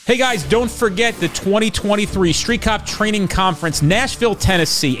Hey guys, don't forget the 2023 Street Cop Training Conference, Nashville,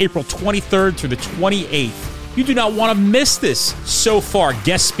 Tennessee, April 23rd through the 28th. You do not want to miss this. So far,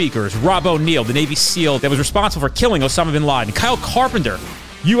 guest speakers, Rob O'Neill, the Navy SEAL that was responsible for killing Osama bin Laden, Kyle Carpenter,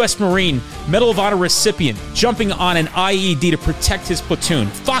 U.S. Marine, Medal of Honor recipient, jumping on an IED to protect his platoon.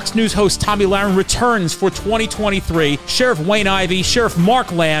 Fox News host Tommy Lahren returns for 2023. Sheriff Wayne Ivey, Sheriff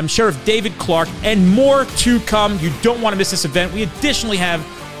Mark Lamb, Sheriff David Clark, and more to come. You don't want to miss this event. We additionally have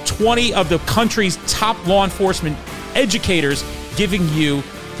 20 of the country's top law enforcement educators giving you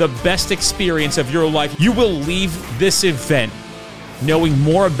the best experience of your life. You will leave this event knowing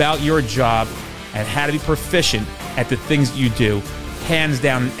more about your job and how to be proficient at the things you do, hands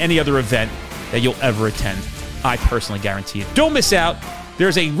down, in any other event that you'll ever attend. I personally guarantee it. Don't miss out.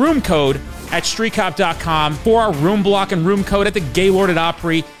 There's a room code at streetcop.com for our room block, and room code at the Gaylord at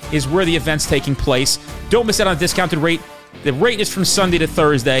Opry is where the event's taking place. Don't miss out on a discounted rate. The rate is from Sunday to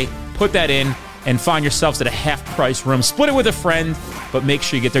Thursday. Put that in and find yourselves at a half-price room. Split it with a friend, but make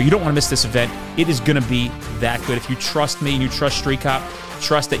sure you get there. You don't want to miss this event. It is going to be that good. If you trust me and you trust Street Cop,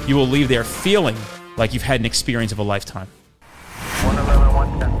 trust that you will leave there feeling like you've had an experience of a lifetime. 111,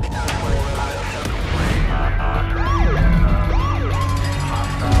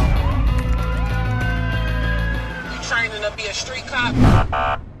 110. You training to be a street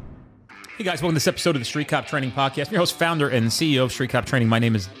cop? Hey guys, welcome to this episode of the Street Cop Training Podcast. I'm your host, founder, and CEO of Street Cop Training. My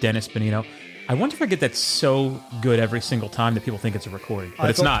name is Dennis Benino. I wonder if I get that so good every single time that people think it's a recording, but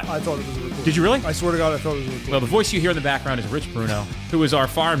it's not. I thought it was a recording. Did you really? I swear to God, I thought it was a recording. Well, the voice you hear in the background is Rich Bruno, who is our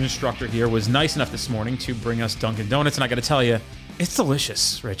firearms instructor here, was nice enough this morning to bring us Dunkin' Donuts, and I got to tell you, it's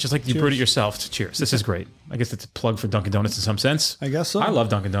delicious, Rich. Just like you brewed it yourself. Cheers. This is great. I guess it's a plug for Dunkin' Donuts in some sense. I guess so. I love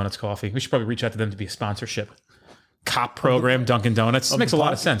Dunkin' Donuts coffee. We should probably reach out to them to be a sponsorship. Cop program, Dunkin' Donuts. This makes a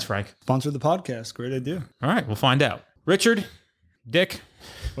lot of sense, Frank. Sponsor the podcast. Great idea. All right, we'll find out. Richard, Dick,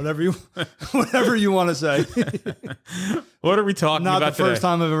 whatever you want to say. what are we talking about today? Not the first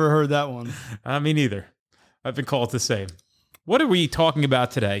time I've ever heard that one. Me neither. I've been called the same. What are we talking about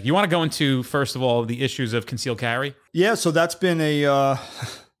today? You want to go into, first of all, the issues of concealed carry? Yeah, so that's been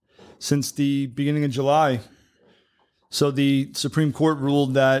since the beginning of July. So the Supreme Court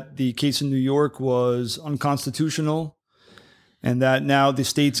ruled that the case in New York was unconstitutional and that now the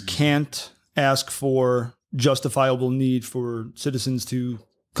states can't ask for justifiable need for citizens to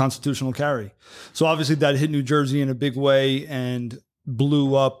constitutional carry. So obviously that hit New Jersey in a big way and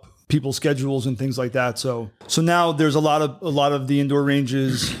blew up people's schedules and things like that. So now there's a lot of the indoor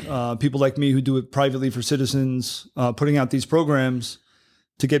ranges, people like me who do it privately for citizens, putting out these programs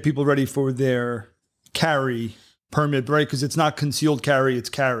to get people ready for their carry permit, right? Because it's not concealed carry, it's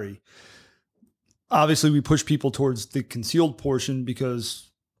carry. Obviously, we push people towards the concealed portion because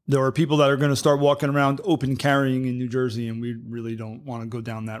there are people that are going to start walking around open carrying in New Jersey, and we really don't want to go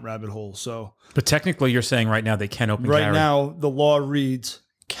down that rabbit hole. So, but technically, you're saying right now they can open carry. Right now, the law reads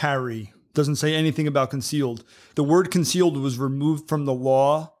carry. Doesn't say anything about concealed. The word concealed was removed from the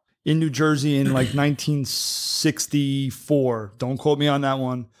law in New Jersey in like 1964. Don't quote me on that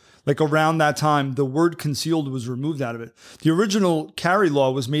one. Like around that time, the word concealed was removed out of it. The original carry law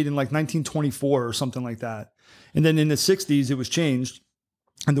was made in like 1924 or something like that. And then in the 60s, it was changed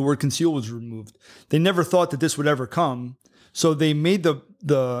and the word concealed was removed. They never thought that this would ever come. So they made the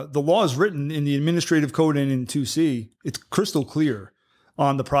laws written in the administrative code and in 2C. It's crystal clear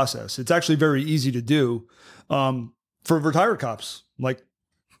on the process. It's actually very easy to do for retired cops. Like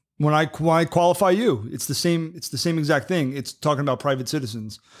when I qualify you, it's the same exact thing. It's talking about private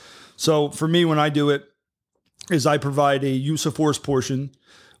citizens. So for me, when I do it, is I provide a use of force portion,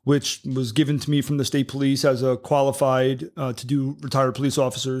 which was given to me from the state police as a qualified to do retired police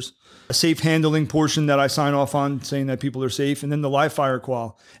officers, a safe handling portion that I sign off on saying that people are safe, and then the live fire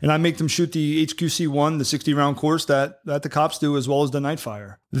qual. And I make them shoot the HQC1, the 60-round course that the cops do, as well as the night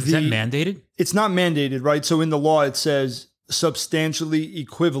fire. Is that mandated? It's not mandated, right? So in the law, it says substantially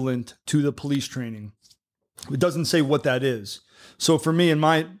equivalent to the police training. It doesn't say what that is. So for me, in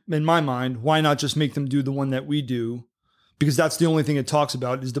my mind, why not just make them do the one that we do? Because that's the only thing it talks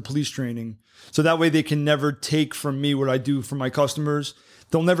about is the police training. So that way they can never take from me what I do for my customers.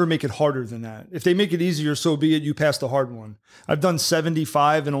 They'll never make it harder than that. If they make it easier, so be it. You pass the hard one. I've done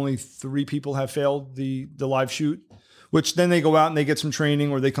 75 and only 3 people have failed the live shoot, which then they go out and they get some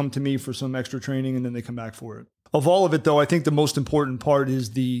training or they come to me for some extra training and then they come back for it. Of all of it, though, I think the most important part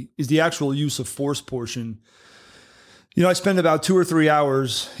is the actual use of force portion. You know, I spend about 2 or 3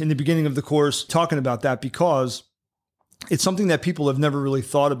 hours in the beginning of the course talking about that because it's something that people have never really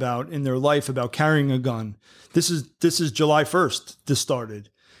thought about in their life about carrying a gun. This is July 1st, this started.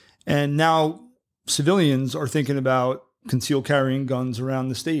 And now civilians are thinking about concealed carrying guns around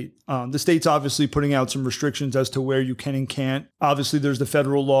the state. The state's obviously putting out some restrictions as to where you can and can't. Obviously, there's the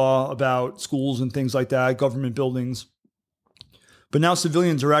federal law about schools and things like that, government buildings. But now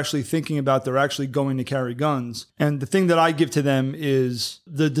civilians are actually thinking about they're actually going to carry guns. And the thing that I give to them is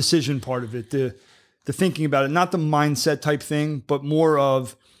the decision part of it, the thinking about it, not the mindset type thing, but more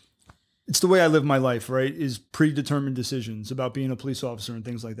of, it's the way I live my life, right? Is predetermined decisions about being a police officer and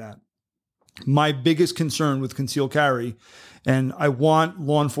things like that. My biggest concern with concealed carry, and I want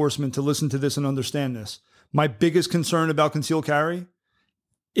law enforcement to listen to this and understand this, my biggest concern about concealed carry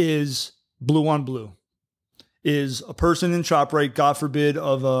is blue on blue. Is a person in ShopRite, God forbid,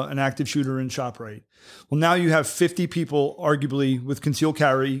 of an active shooter in ShopRite. Well, now you have 50 people, arguably, with concealed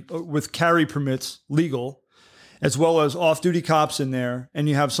carry, with carry permits, legal, as well as off-duty cops in there, and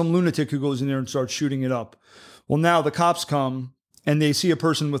you have some lunatic who goes in there and starts shooting it up. Well, now the cops come, and they see a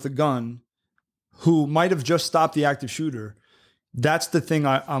person with a gun who might have just stopped the active shooter. That's the thing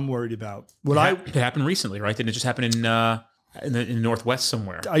I'm worried about. It happened recently, right? Didn't it just happen in the Northwest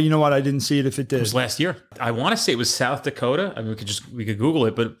somewhere? You know what? I didn't see it if it did. It was last year. I want to say it was South Dakota. I mean, we could Google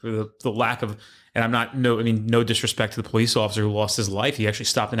it, but the lack of, and no disrespect to the police officer who lost his life. He actually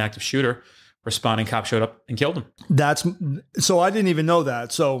stopped an active shooter. Responding cop showed up and killed him. So I didn't even know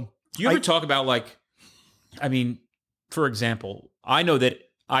that. So do you ever talk about, like, I mean, for example, I know that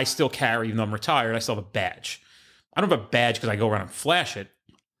I still carry, even though I'm retired, I still have a badge. I don't have a badge because I go around and flash it.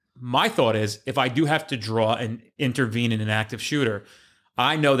 My thought is, if I do have to draw and intervene in an active shooter,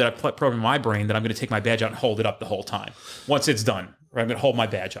 I know that I program in my brain that I'm going to take my badge out and hold it up the whole time. Once it's done, right, I'm going to hold my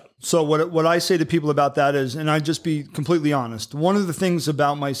badge up. So what I say to people about that is, and I just be completely honest, one of the things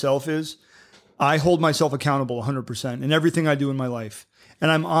about myself is I hold myself accountable 100% in everything I do in my life.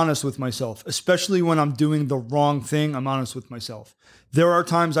 And I'm honest with myself, especially when I'm doing the wrong thing. I'm honest with myself. There are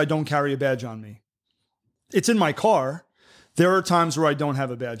times I don't carry a badge on me. It's in my car. There are times where I don't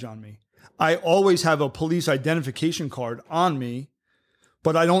have a badge on me. I always have a police identification card on me,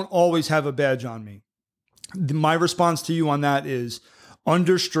 but I don't always have a badge on me. My response to you on that is,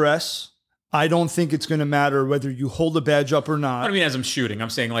 under stress, I don't think it's going to matter whether you hold a badge up or not. I mean, as I'm shooting, I'm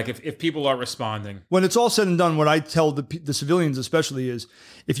saying, like, if people are responding. When it's all said and done, what I tell the civilians especially is,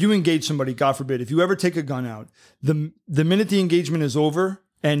 if you engage somebody, God forbid, if you ever take a gun out, the minute the engagement is over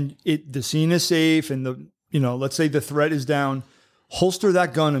and the scene is safe and let's say the threat is down, holster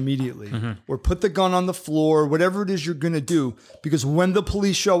that gun immediately or put the gun on the floor, whatever it is you're going to do, because when the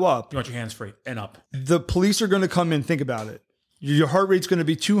police show up, you want your hands free and up. The police are going to come in. Think about it. Your heart rate's going to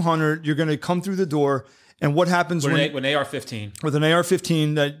be 200. You're going to come through the door. And what happens when AR-15 with an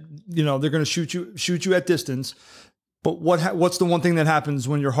AR-15 that, they're going to shoot you at distance. But what's the one thing that happens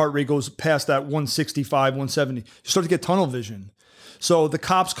when your heart rate goes past that 165, 170? You start to get tunnel vision. So the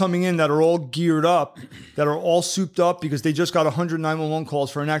cops coming in that are all geared up, that are all souped up because they just got 100 911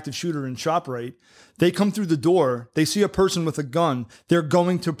 calls for an active shooter in ShopRite. They come through the door, they see a person with a gun, they're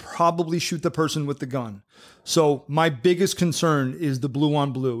going to probably shoot the person with the gun. So my biggest concern is the blue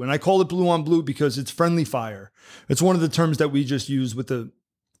on blue. And I call it blue on blue because it's friendly fire. It's one of the terms that we just use with the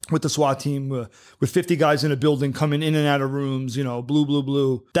SWAT team, with 50 guys in a building coming in and out of rooms, blue, blue,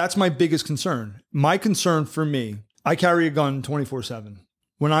 blue. That's my biggest concern. My concern for me, I carry a gun 24/7.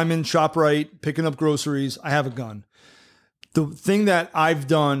 When I'm in ShopRite, picking up groceries, I have a gun. The thing that I've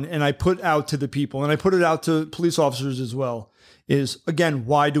done, and I put out to the people, and I put it out to police officers as well, is, again,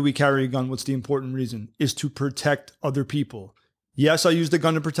 why do we carry a gun? What's the important reason? Is to protect other people. Yes, I use the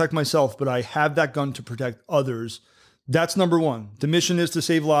gun to protect myself, but I have that gun to protect others. That's number one. The mission is to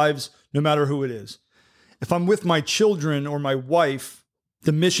save lives, no matter who it is. If I'm with my children or my wife,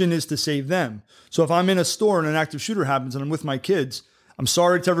 the mission is to save them. So if I'm in a store and an active shooter happens and I'm with my kids, I'm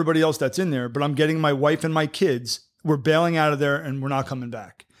sorry to everybody else that's in there, but I'm getting my wife and my kids. We're bailing out of there and we're not coming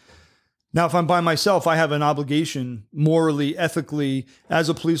back. Now, if I'm by myself, I have an obligation morally, ethically, as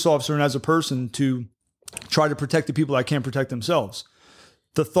a police officer and as a person to try to protect the people that can't protect themselves.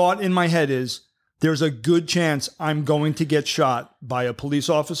 The thought in my head is, there's a good chance I'm going to get shot by a police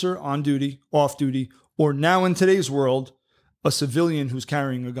officer on duty, off duty, or now in today's world, a civilian who's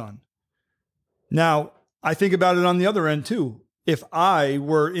carrying a gun. Now, I think about it on the other end too. If I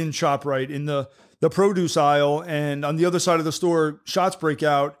were in ShopRite in the produce aisle and on the other side of the store, shots break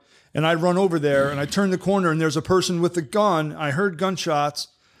out and I run over there and I turn the corner and there's a person with a gun, I heard gunshots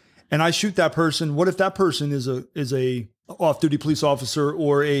and I shoot that person. What if that person is a off-duty police officer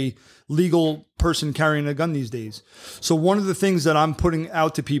or a legal person carrying a gun these days? So one of the things that I'm putting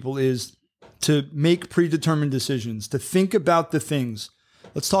out to people is to make predetermined decisions, to think about the things.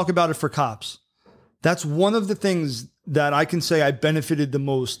 Let's talk about it for cops. That's one of the things that I can say I benefited the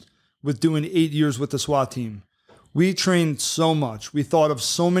most with doing 8 years with the SWAT team, We trained so much. We thought of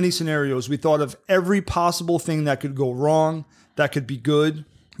so many scenarios. We thought of every possible thing that could go wrong, that could be good.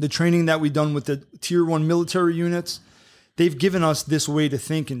 The training that we've done with the Tier 1 military units, they've given us this way to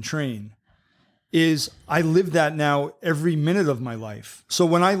think and train. I live that now every minute of my life. So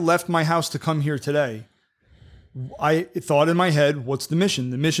when I left my house to come here today, I thought in my head, what's the mission?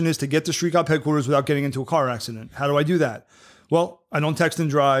 The mission is to get to Street Cop headquarters without getting into a car accident. How do I do that? Well, I don't text and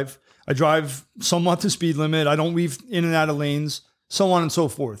drive. I drive somewhat to speed limit. I don't weave in and out of lanes, so on and so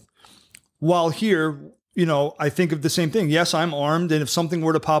forth. While here, I think of the same thing. Yes, I'm armed. And if something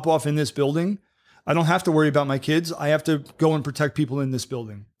were to pop off in this building, I don't have to worry about my kids. I have to go and protect people in this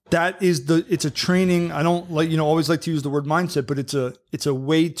building. It's a training. I don't always like to use the word mindset, but it's a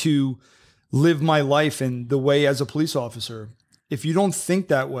way to live my life and the way as a police officer. If you don't think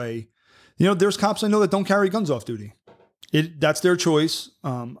that way, there's cops I know that don't carry guns off duty. That's their choice.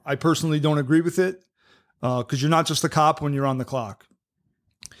 I personally don't agree with it because you're not just a cop when you're on the clock.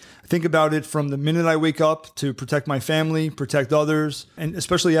 I think about it from the minute I wake up to protect my family, protect others, and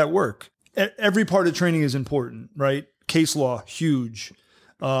especially at work. Every part of training is important, right? Case law, huge.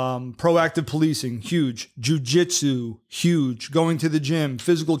 Proactive policing, huge. Jiu-jitsu, huge. Going to the gym,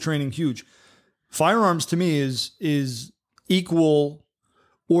 physical training, huge. Firearms to me is equal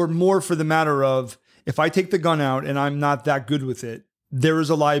or more for the matter of, if I take the gun out and I'm not that good with it, there is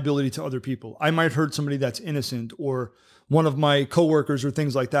a liability to other people. I might hurt somebody that's innocent or one of my coworkers or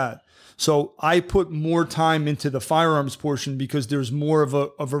things like that. So I put more time into the firearms portion because there's more of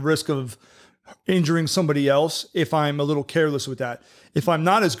a risk of injuring somebody else if I'm a little careless with that. If I'm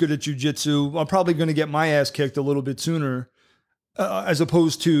not as good at jiu-jitsu, I'm probably going to get my ass kicked a little bit sooner as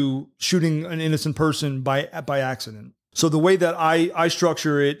opposed to shooting an innocent person by accident. So the way that I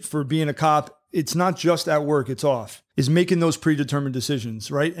structure it for being a cop, it's not just at work, it's off, is making those predetermined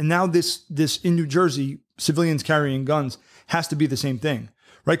decisions, right? And now this in New Jersey, civilians carrying guns has to be the same thing,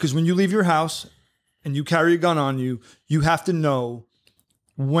 right? Because when you leave your house and you carry a gun on you, you have to know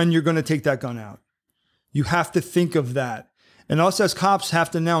when you're going to take that gun out. You have to think of that. And us as cops have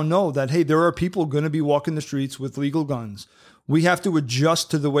to now know that, hey, there are people going to be walking the streets with legal guns. We have to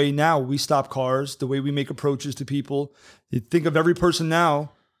adjust to the way now we stop cars, the way we make approaches to people. You think of every person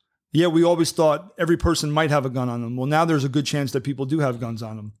now. Yeah, we always thought every person might have a gun on them. Well, now there's a good chance that people do have guns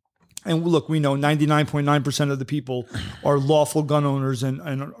on them. And look, we know 99.9% of the people are lawful gun owners and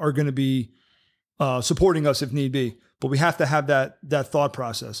are going to be supporting us if need be. But we have to have that thought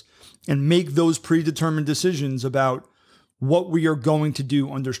process and make those predetermined decisions about what we are going to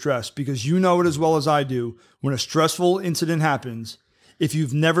do under stress. Because you know it as well as I do, when a stressful incident happens, if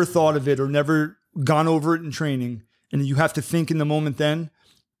you've never thought of it or never gone over it in training and you have to think in the moment then,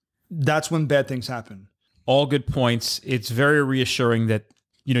 that's when bad things happen. All good points. It's very reassuring that,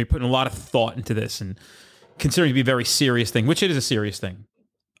 you're putting a lot of thought into this and considering it to be a very serious thing, which it is a serious thing.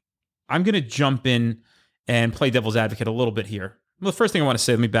 I'm going to jump in and play devil's advocate a little bit here. Well, the first thing I want to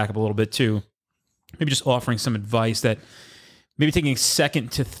say, let me back up a little bit too. Maybe just offering some advice that maybe taking a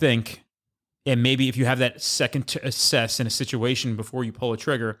second to think, and maybe if you have that second to assess in a situation before you pull a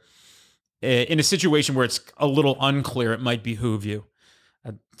trigger, in a situation where it's a little unclear, it might behoove you.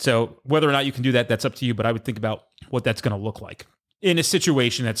 So whether or not you can do that, that's up to you, but I would think about what that's going to look like in a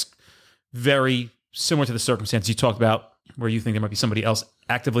situation that's very similar to the circumstance you talked about where you think there might be somebody else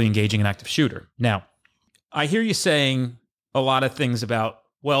actively engaging an active shooter. Now, I hear you saying a lot of things about,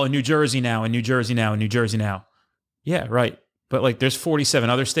 well, in New Jersey now, in New Jersey now, in New Jersey now. Yeah, right. But there's 47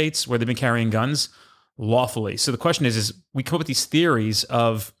 other states where they've been carrying guns lawfully. So the question is we come up with these theories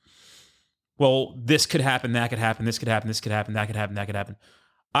of, well, this could happen, that could happen, this could happen, this could happen, that could happen, that could happen.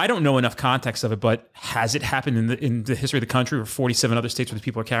 I don't know enough context of it, but has it happened in the history of the country where 47 other states where the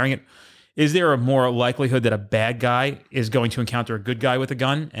people are carrying it? Is there a more likelihood that a bad guy is going to encounter a good guy with a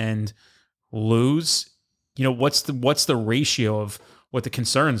gun and lose? What's the ratio of what the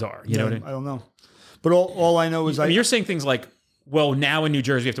concerns are? You know what I mean? I don't know. But all I know is you're saying things like, well, now in New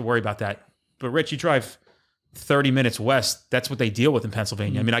Jersey, we have to worry about that. But Rich, you drive 30 minutes west. That's what they deal with in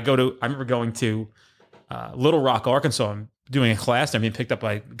Pennsylvania. Mm-hmm. I mean, I remember going to Little Rock, Arkansas, and doing a class. Picked up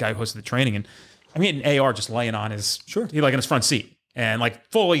by a guy who hosted the training, and an AR just laying on his, in his front seat, and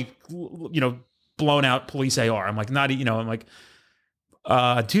fully, blown out police AR. I'm like,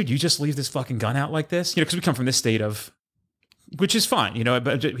 dude, you just leave this fucking gun out like this? Because we come from this state of, which is fine,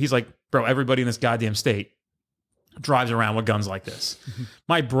 but he's like, bro, everybody in this goddamn state drives around with guns like this. Mm-hmm.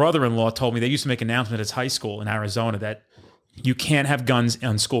 My brother-in-law told me they used to make an announcement at his high school in Arizona that you can't have guns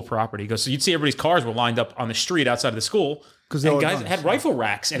on school property. He goes, so you'd see everybody's cars were lined up on the street outside of the school. Because guys had rifle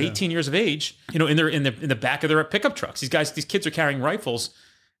racks at 18 years of age, in the back of their pickup trucks. These kids are carrying rifles.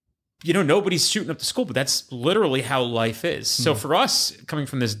 nobody's shooting up the school, but that's literally how life is. So for us, coming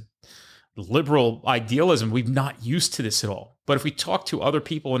from this liberal idealism, we're not used to this at all. But if we talk to other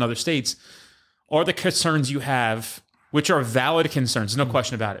people in other states, are the concerns you have, which are valid concerns, no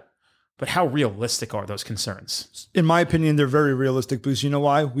question about it, but how realistic are those concerns? In my opinion, they're very realistic because you know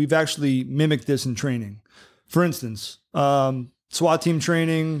why? We've actually mimicked this in training. For instance, SWAT team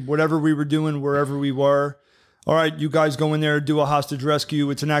training, whatever we were doing, wherever we were. All right, you guys go in there, do a hostage rescue.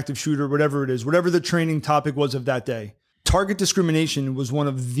 It's an active shooter, whatever it is, whatever the training topic was of that day. Target discrimination was one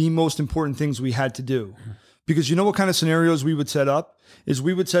of the most important things we had to do, because you know what kind of scenarios we would set up is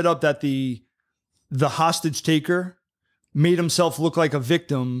we would set up that the hostage taker made himself look like a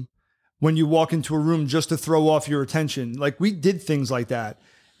victim when you walk into a room just to throw off your attention. Like, we did things like that.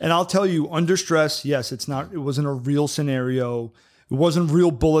 And I'll tell you, under stress, yes, it wasn't a real scenario. It wasn't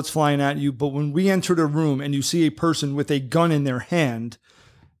real bullets flying at you. But when we entered a room and you see a person with a gun in their hand,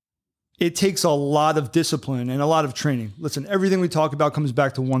 it takes a lot of discipline and a lot of training. Listen, everything we talk about comes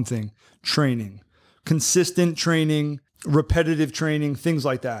back to one thing: training, consistent training, repetitive training, things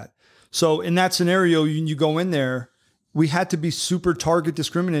like that. So in that scenario, you go in there, we had to be super target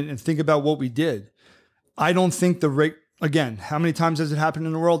discriminant and think about what we did. I don't think again, how many times has it happened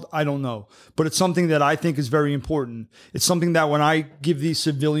in the world? I don't know. But it's something that I think is very important. It's something that when I give these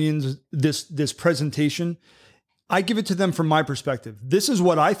civilians this presentation, I give it to them from my perspective. This is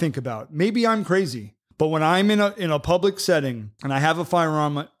what I think about. Maybe I'm crazy, but when I'm in a public setting and I have a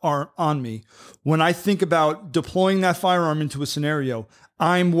firearm on me, when I think about deploying that firearm into a scenario,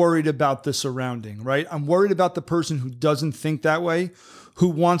 I'm worried about the surrounding, right? I'm worried about the person who doesn't think that way, who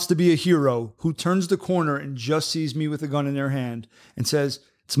wants to be a hero, who turns the corner and just sees me with a gun in their hand and says,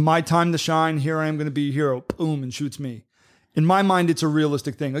 it's my time to shine. Here I am going to be a hero. Boom, and shoots me. In my mind, it's a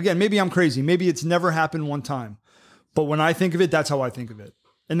realistic thing. Again, maybe I'm crazy. Maybe it's never happened one time. But when I think of it, that's how I think of it.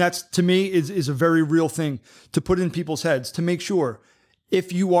 And that's, to me, is a very real thing to put in people's heads, to make sure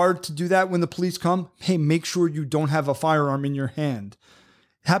if you are to do that when the police come, hey, make sure you don't have a firearm in your hand.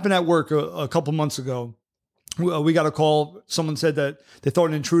 It happened at work a couple months ago. We got a call. Someone said that they thought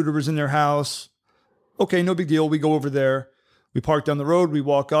an intruder was in their house. Okay, no big deal. We go over there. We park down the road. We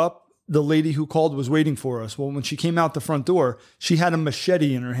walk up. The lady who called was waiting for us. Well, when she came out the front door, she had a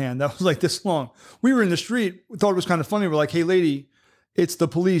machete in her hand that was like this long. We were in the street. We thought it was kind of funny. We're like, hey, lady, it's the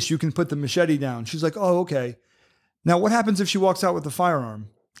police. You can put the machete down. She's like, oh, okay. Now, what happens if she walks out with a firearm?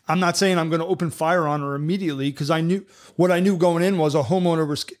 I'm not saying I'm going to open fire on her immediately, because I knew going in was a homeowner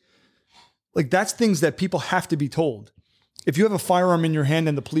was like, that's things that people have to be told. If you have a firearm in your hand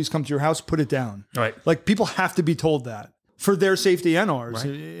and the police come to your house, put it down. Right. Like, people have to be told that for their safety and ours,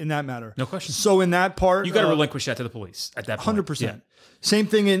 right, in that matter. No question. So in that part, you got to relinquish that to the police at that point. 100%. Yeah. Same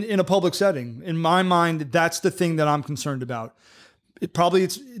thing in a public setting. In my mind, that's the thing that I'm concerned about.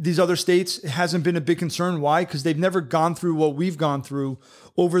 It's these other states, it hasn't been a big concern. Why? Because they've never gone through what we've gone through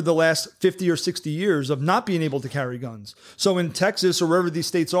over the last 50 or 60 years of not being able to carry guns. So in Texas or wherever these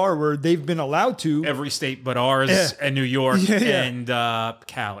states are where they've been allowed to. Every state but ours and New York and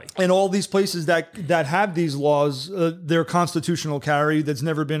Cali. And all these places that have these laws, their constitutional carry, that's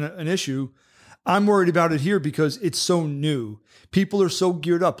never been an issue. I'm worried about it here because it's so new. People are so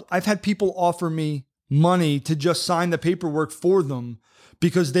geared up. I've had people offer me money to just sign the paperwork for them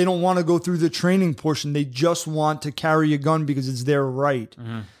because they don't want to go through the training portion. They just want to carry a gun because it's their right.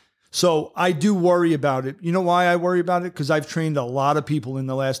 Mm-hmm. So I do worry about it. You know why I worry about it? Because I've trained a lot of people in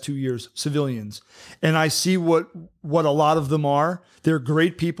the last 2 years, civilians, and I see what a lot of them are. They're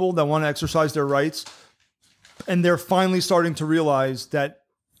great people that want to exercise their rights, and they're finally starting to realize that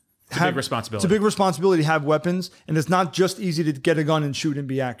it's a big responsibility. It's a big responsibility to have weapons, and it's not just easy to get a gun and shoot and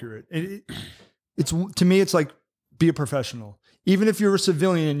be accurate. It's to me, it's like, be a professional. Even if you're a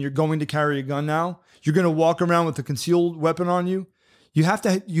civilian and you're going to carry a gun now, you're going to walk around with a concealed weapon on you. You have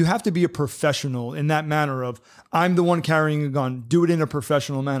to be a professional in that manner of, I'm the one carrying a gun. Do it in a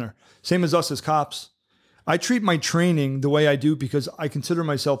professional manner. Same as us as cops. I treat my training the way I do because I consider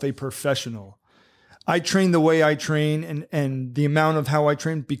myself a professional. I train the way I train and the amount of how I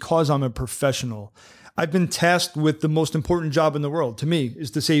train because I'm a professional. I've been tasked with the most important job in the world, to me,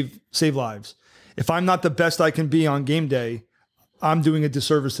 is to save lives. If I'm not the best I can be on game day, I'm doing a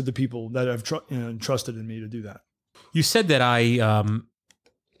disservice to the people that have trusted in me to do that. You said that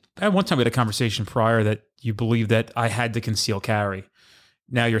at one time we had a conversation prior that you believe that I had to conceal carry.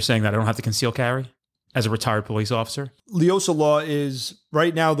 Now you're saying that I don't have to conceal carry as a retired police officer? Leosa law is,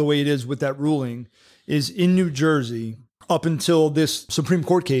 right now the way it is with that ruling, is in New Jersey up until this Supreme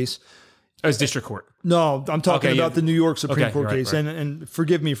Court case. As district court? No, I'm talking about the New York Supreme Court case. Right. And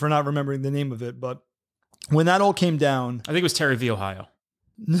forgive me for not remembering the name of it, but when that all came down... I think it was Terry v. Ohio.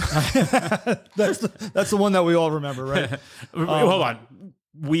 That's the one that we all remember, right? Hold on.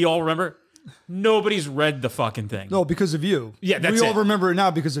 We all remember? Nobody's read the fucking thing. No, because of you. Yeah, that's we all it. remember it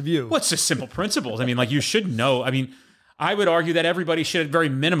now because of you. Well, it's just simple principles. I mean, like, you should know. I mean, I would argue that everybody should, at very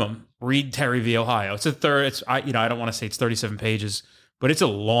minimum, read Terry v. Ohio. It's a third. I don't want to say it's 37 pages, but it's a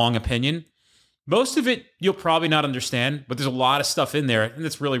long opinion. Most of it you'll probably not understand, but there's a lot of stuff in there, and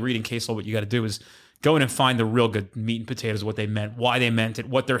it's really reading case law. What you got to do is go in and find the real good meat and potatoes of what they meant, why they meant it,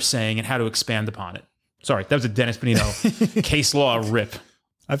 what they're saying, and how to expand upon it. Sorry, that was a Dennis Benino case law rip.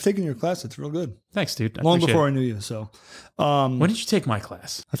 I've taken your class. It's real good. Thanks, dude. Long before I knew you. So, when did you take my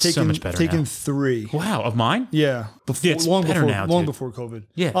class? I've taken, so much better taken now. 3. Wow, of mine? Yeah, Yeah, it's better now, long dude. before COVID.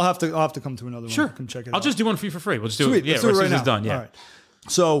 Yeah. I'll have to come to another Sure. one. Come check it out. I'll just do one for you for free. We'll just do Sweet. it. Yeah, Let's do it as right soon as now. it's done. Yeah. All right.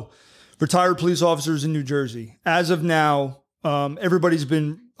 So, retired police officers in New Jersey. As of now, everybody's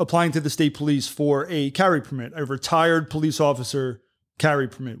been applying to the state police for a carry permit, a retired police officer carry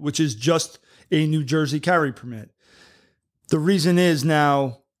permit, which is just a New Jersey carry permit. The reason is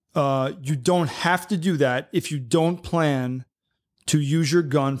now you don't have to do that if you don't plan to use your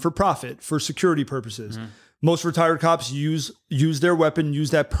gun for profit, for security purposes. Mm-hmm. Most retired cops use their weapon,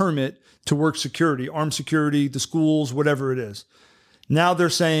 use that permit to work security, armed security, the schools, whatever it is. Now they're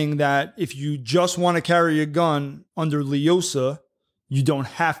saying that if you just want to carry a gun under LEOSA, you don't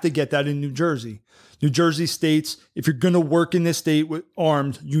have to get that in New Jersey. New Jersey states if you're going to work in this state with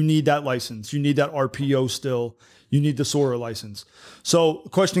armed, you need that license. You need that RPO still. You need the SORA license. So the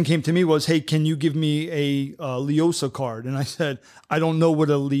question came to me was, hey, can you give me a LEOSA card? And I said, I don't know what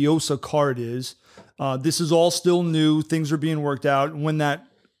a LEOSA card is. This is all still new. Things are being worked out. When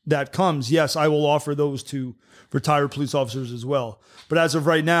that comes, yes, I will offer those to retired police officers as well. But as of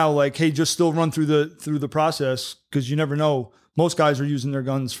right now, like, hey, just still run through the process, because you never know. Most guys are using their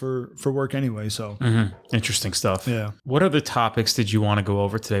guns for work anyway. So Interesting stuff. Yeah. What other topics did you want to go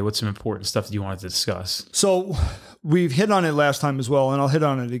over today? What's some important stuff that you wanted to discuss? So we've hit on it last time as well, and I'll hit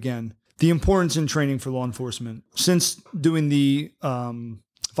on it again. The importance in training for law enforcement. Since doing the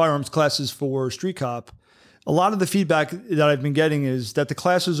firearms classes for Street Cop, a lot of the feedback that I've been getting is that the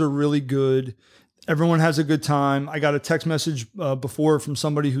classes are really good. Everyone has a good time. I got a text message before from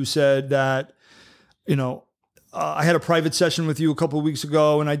somebody who said that, I had a private session with you a couple of weeks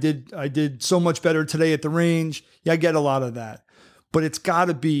ago, and I did so much better today at the range. Yeah, I get a lot of that, but it's got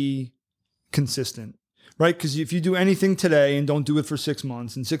to be consistent, right? Because if you do anything today and don't do it for 6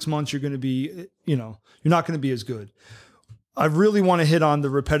 months, in 6 months you're going to be, you're not going to be as good. I really want to hit on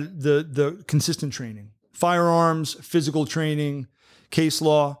the consistent training, firearms, physical training, case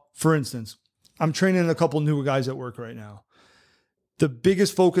law. For instance, I'm training a couple new guys at work right now. The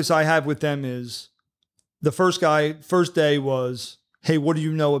biggest focus I have with them is, the first day was, hey, what do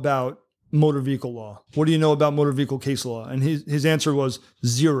you know about motor vehicle law? What do you know about motor vehicle case law? And his answer was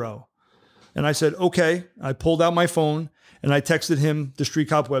 0. And I said, okay. I pulled out my phone and I texted him the Street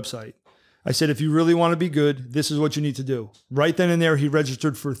Cop website. I said, if you really want to be good, this is what you need to do. Right then and there, he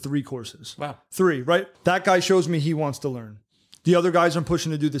registered for 3 courses. Wow. 3, right? That guy shows me he wants to learn. The other guys are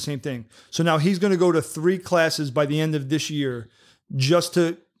pushing to do the same thing. So now he's going to go to 3 classes by the end of this year just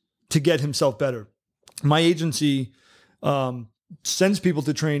to get himself better. My agency sends people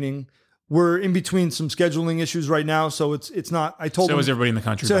to training. We're in between some scheduling issues right now, so it's not. I told So them, is everybody in the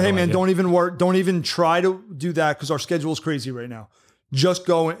country. So hey, man, yeah. don't even work. Don't even try to do that because our schedule is crazy right now. Just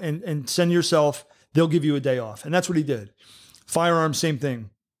go and send yourself. They'll give you a day off, and that's what he did. Firearms, same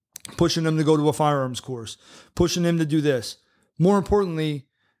thing. Pushing them to go to a firearms course. Pushing them to do this. More importantly,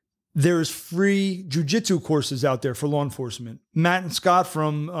 there's free jiu-jitsu courses out there for law enforcement. Matt and Scott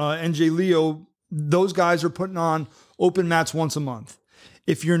from NJ Leo. Those guys are putting on open mats once a month.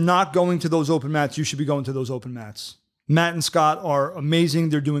 If you're not going to those open mats, you should be going to those open mats. Matt and Scott are amazing.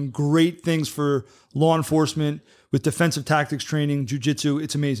 They're doing great things for law enforcement with defensive tactics training, jiu-jitsu.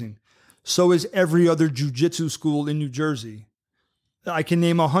 It's amazing. So is every other jiu-jitsu school in New Jersey. I can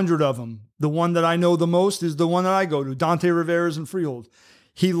name 100 of them. The one that I know the most is the one that I go to, Dante Rivera's in Freehold.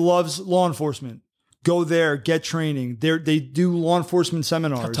 He loves law enforcement. Go there, get training. They do law enforcement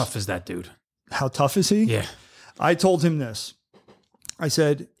seminars. How tough is that dude? How tough is he? Yeah. I told him this. I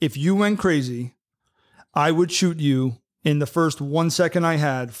said, if you went crazy, I would shoot you in the first 1 second I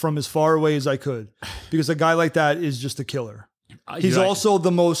had from as far away as I could, because a guy like that is just a killer. He's also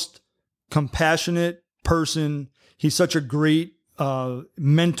the most compassionate person. He's such a great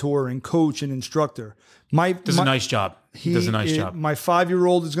mentor and coach and instructor. Does a nice job. He does a nice job. My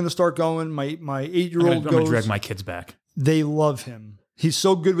 5-year-old is going to start going. My 8-year-old I'm going to drag my kids back. They love him. He's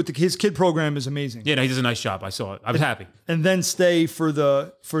so good with his kid program is amazing. Yeah, no, he does a nice job. I saw it. I was happy. And then stay for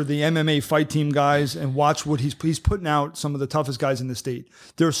the MMA fight team guys and watch what he's putting out some of the toughest guys in the state.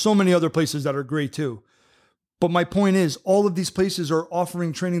 There are so many other places that are great too. But my point is, all of these places are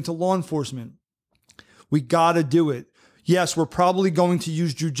offering training to law enforcement. We got to do it. Yes, we're probably going to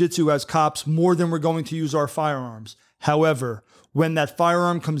use jujitsu as cops more than we're going to use our firearms. However, when that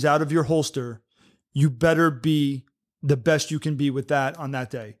firearm comes out of your holster, you better be the best you can be with that on that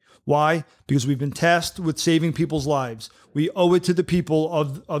day. Why? Because we've been tasked with saving people's lives. We owe it to the people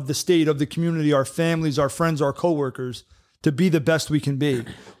of the state, of the community, our families, our friends, our coworkers, to be the best we can be.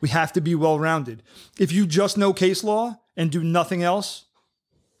 We have to be well-rounded. If you just know case law and do nothing else,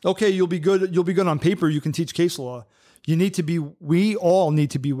 okay, you'll be good. You'll be good on paper. You can teach case law. We all need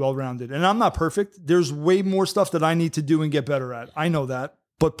to be well-rounded. And I'm not perfect. There's way more stuff that I need to do and get better at. I know that.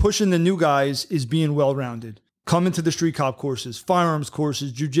 But pushing the new guys is being well-rounded. Coming to the street cop courses, firearms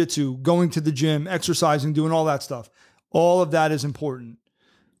courses, jujitsu, going to the gym, exercising, doing all that stuff. All of that is important.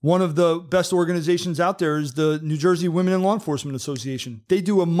 One of the best organizations out there is the New Jersey Women in Law Enforcement Association. They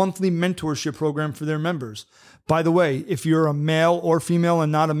do a monthly mentorship program for their members. By the way, if you're a male or female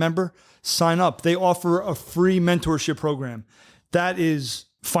and not a member, sign up. They offer a free mentorship program. That is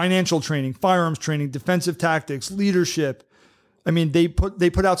financial training, firearms training, defensive tactics, leadership. I mean, they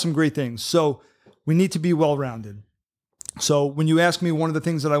put out some great things. So we need to be well-rounded. So when you ask me, one of the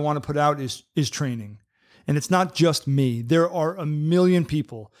things that I want to put out is training. And it's not just me. There are a million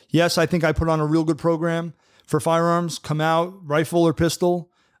people. Yes, I think I put on a real good program for firearms. Come out, rifle or pistol.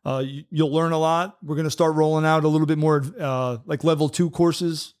 You'll learn a lot. We're going to start rolling out a little bit more like level 2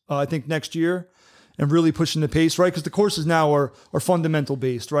 courses, I think next year, and really pushing the pace, right? Because the courses now are fundamental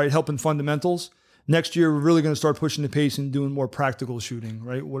based, right? Helping fundamentals. Next year, we're really going to start pushing the pace and doing more practical shooting,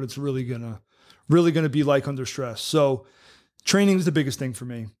 right? What it's really going to be like under stress. So training is the biggest thing for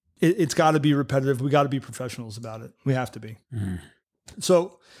me. It's got to be repetitive. We got to be professionals about it. We have to be.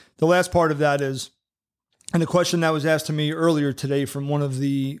 So the last part of that is, and the question that was asked to me earlier today from one of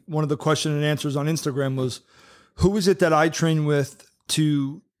the question and answers on Instagram was, who is it that I train with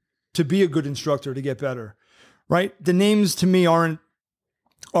to be a good instructor, to get better, right? The names to me aren't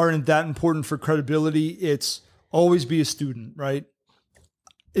that important for credibility. It's always be a student, right?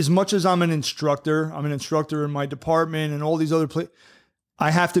 As much as I'm an instructor in my department and all these other places, I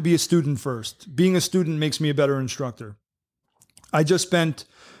have to be a student first. Being a student makes me a better instructor. I just spent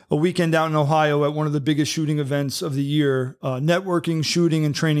a weekend out in Ohio at one of the biggest shooting events of the year, networking, shooting,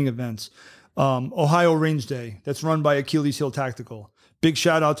 and training events. Ohio Range Day, that's run by Achilles Heel Tactical. Big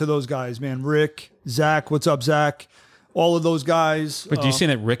shout out to those guys, man. Rick, Zach, what's up, Zach? All of those guys. But do you say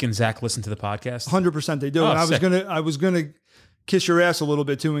that Rick and Zach listen to the podcast? 100% they do. Oh, and sick. I was gonna kiss your ass a little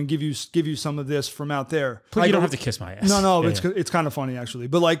bit too and give you some of this from out there. Please, you don't have to kiss my ass. No, it's kind of funny actually.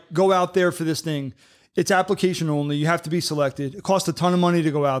 But like, go out there for this thing. It's application only. You have to be selected. It costs a ton of money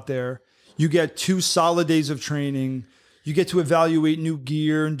to go out there. You get 2 solid days of training. You get to evaluate new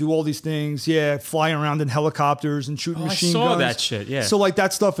gear and do all these things. Yeah, flying around in helicopters and shooting machine guns. I saw that shit, yeah. So like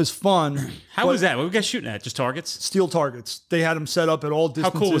that stuff is fun. How was that? What were you guys shooting at? Just targets? Steel targets. They had them set up at all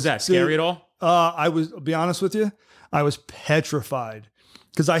distances. How cool was that? Scary at all? I'll be honest with you, I was petrified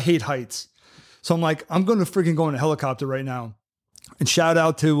because I hate heights. So I'm like, I'm going to freaking go in a helicopter right now. And shout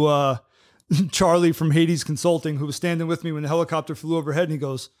out to Charlie from Hades Consulting, who was standing with me when the helicopter flew overhead, and he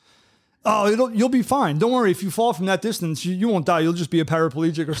goes, "Oh, you'll be fine. Don't worry. If you fall from that distance, you won't die. You'll just be a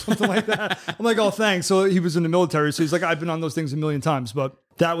paraplegic or something like that." I'm like, "Oh, thanks." So he was in the military, so he's like, "I've been on those things a million times," but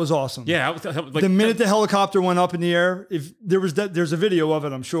that was awesome. Yeah, the minute the helicopter went up in the air, if there's a video of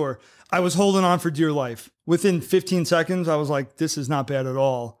it, I'm sure. I was holding on for dear life. Within 15 seconds, I was like, "This is not bad at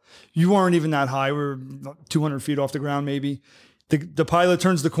all." You weren't even that high. We're 200 feet off the ground, maybe. The pilot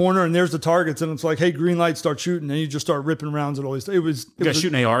turns the corner and there's the targets, and it's like, "Hey, green light, start shooting." And you just start ripping rounds at all these. You guys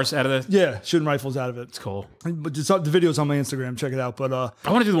shooting ARs out of the? Yeah, shooting rifles out of it. It's cool. But the video's on my Instagram. Check it out. But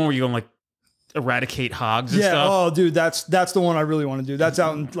I want to do the one where you go and like eradicate hogs and stuff. Yeah. Oh, dude, that's the one I really want to do. That's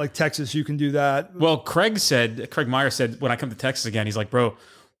out in like Texas. You can do that. Well, Craig Meyer said when I come to Texas again, he's like, "Bro,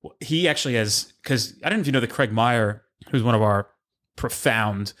 he actually has," because I don't know if you know that Craig Meyer, who's one of our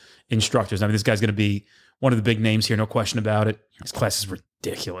profound instructors. I mean, this guy's going to be one of the big names here, no question about it. His class is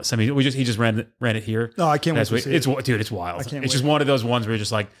ridiculous. I mean, he just ran it here. No, I can't wait to see it. Dude, it's wild. It's just one of those ones where you're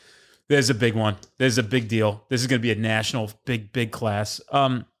just like, there's a big one. There's a big deal. This is going to be a national big class.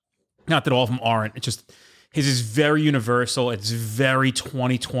 Not that all of them aren't. It's just his is very universal. It's very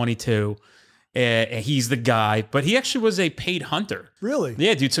 2022. He's the guy, but he actually was a paid hunter. Really?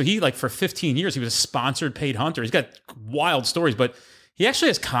 Yeah, dude. So he for 15 years, he was a sponsored paid hunter. He's got wild stories, but he actually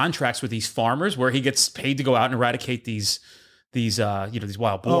has contracts with these farmers where he gets paid to go out and eradicate these these these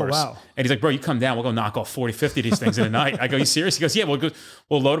wild boars. wow. And he's like, bro, you come down, we'll go knock off 40, 50 of these things in a night. I go, you serious? He goes, yeah,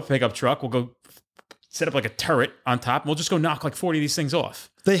 we'll load a pickup truck, we'll go set up like a turret on top, and we'll just go knock like 40 of these things off.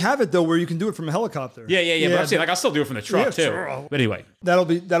 They have it though where you can do it from a helicopter. Yeah. But I'm saying, like, I'll still do it from the truck too. Sure. But anyway. That'll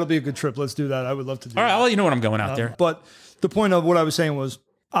be a good trip. Let's do that. I would love to do All right, that. I'll let you know when I'm going out there. But the point of what I was saying was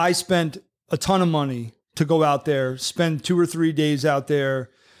I spent a ton of money to go out there, spend 2 or 3 days out there,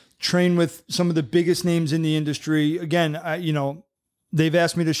 train with some of the biggest names in the industry. Again, they've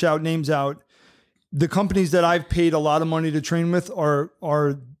asked me to shout names out. The companies that I've paid a lot of money to train with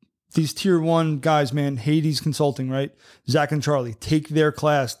are these tier 1 guys, man. Hades Consulting, right? Zach and Charlie, take their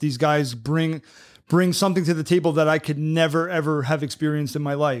class. These guys bring something to the table that I could never, ever have experienced in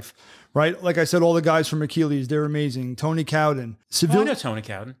my life, right? Like I said, all the guys from Achilles, they're amazing. Tony Cowden. I know Tony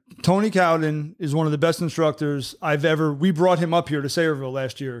Cowden. Tony Cowden is one of the best instructors we brought him up here to Sayreville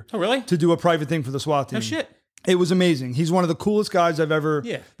last year. Oh, really? To do a private thing for the SWAT team. No shit. It was amazing. He's one of the coolest guys I've ever...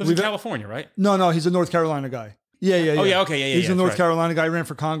 Yeah. Lives in California, right? No, he's a North Carolina guy. Yeah. Oh, yeah, okay, yeah. He's a North Carolina guy. Ran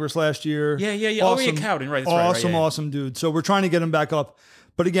for Congress last year. Yeah. Awesome, oh, yeah, Cowden, right. That's right, awesome dude. So we're trying to get him back up.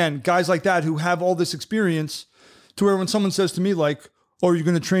 But again, guys like that who have all this experience to where when someone says to me like, oh, are you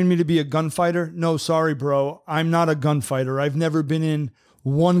going to train me to be a gunfighter? No, sorry, bro. I'm not a gunfighter. I've never been in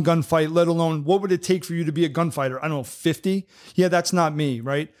one gunfight, let alone what would it take for you to be a gunfighter? I don't know, 50? Yeah, that's not me,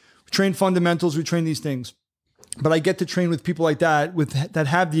 right? We train fundamentals. We train these things. But I get to train with people like that that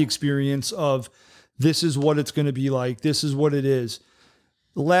have the experience of this is what it's going to be like. This is what it is.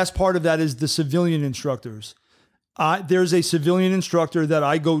 The last part of that is the civilian instructors. There's a civilian instructor that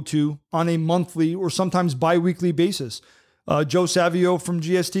I go to on a monthly or sometimes bi-weekly basis. Joe Savio from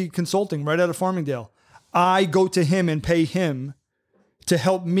GST Consulting right out of Farmingdale. I go to him and pay him to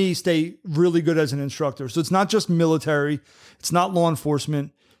help me stay really good as an instructor. So it's not just military. It's not law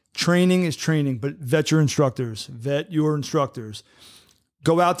enforcement. Training is training, but vet your instructors.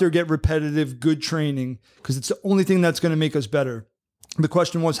 Go out there, get repetitive, good training, because it's the only thing that's going to make us better. The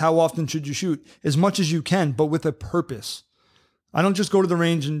question was, how often should you shoot? As much as you can, but with a purpose. I don't just go to the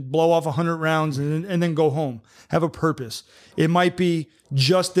range and blow off 100 rounds and then go home. Have a purpose. It might be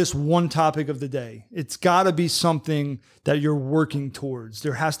just this one topic of the day. It's got to be something that you're working towards.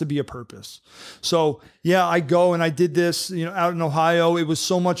 There has to be a purpose. So yeah, I go and I did this, out in Ohio. It was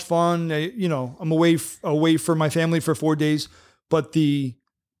so much fun. I'm away from my family for 4 days, but the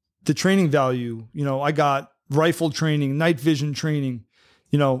training value, I got rifle training, night vision training,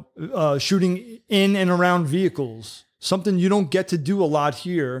 shooting in and around vehicles. Something you don't get to do a lot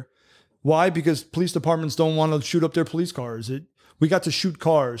here. Why? Because police departments don't want to shoot up their police cars. We got to shoot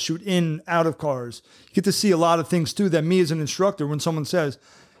cars, shoot in, out of cars. You get to see a lot of things too that me as an instructor, when someone says,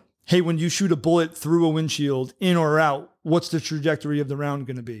 hey, when you shoot a bullet through a windshield, in or out, what's the trajectory of the round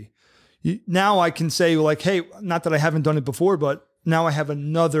going to be? Now I can say like, hey, not that I haven't done it before, but now I have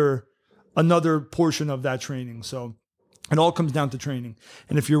another portion of that training. So it all comes down to training.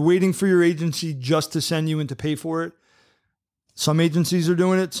 And if you're waiting for your agency just to send you and to pay for it, some agencies are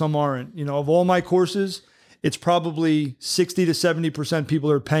doing it, some aren't. Of all my courses, it's probably 60 to 70%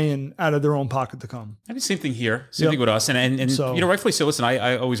 people are paying out of their own pocket to come. I mean, same thing here. Same thing with us. And so, rightfully so. Listen,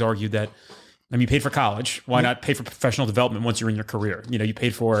 I always argued that, you paid for college. Why not pay for professional development once you're in your career? You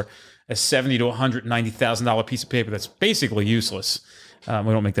paid for a $70,000 to $190,000 piece of paper that's basically useless. We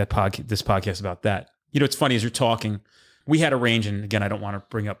don't make this podcast about that. It's funny as you're talking. We had a range, and again, I don't want to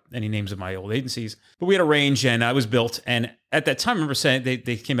bring up any names of my old agencies, but we had a range, and I was built. And at that time, I remember saying they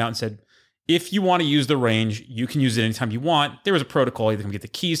came out and said, if you want to use the range, you can use it anytime you want. There was a protocol. You can get the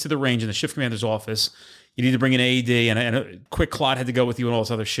keys to the range in the shift commander's office. You need to bring an AED, and a quick clot had to go with you and all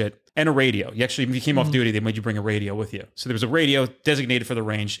this other shit. And a radio. If you came off duty, they made you bring a radio with you. So there was a radio designated for the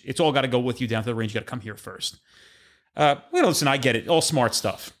range. It's all got to go with you down to the range. You got to come here first. Listen, I get it. All smart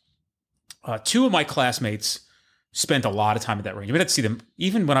stuff. 2 of my classmates spent a lot of time at that range. I had to see them,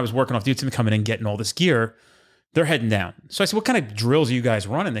 even when I was working off duty, them coming in, getting all this gear, they're heading down. So I said, what kind of drills are you guys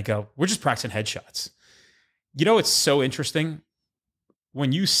running? They go, we're just practicing headshots. It's so interesting.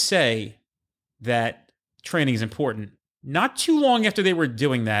 When you say that training is important, not too long after they were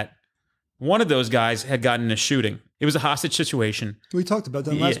doing that, one of those guys had gotten in a shooting. It was a hostage situation. We talked about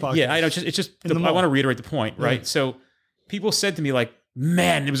that last podcast. Yeah, I know. I want to reiterate the point, right? Yeah. So people said to me like,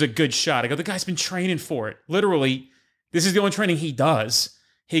 man, it was a good shot. I go, the guy's been training for it. Literally, this is the only training he does.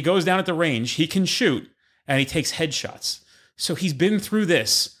 He goes down at the range, he can shoot, and he takes headshots. So he's been through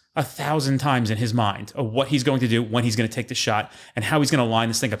this 1,000 times in his mind of what he's going to do, when he's going to take the shot, and how he's going to line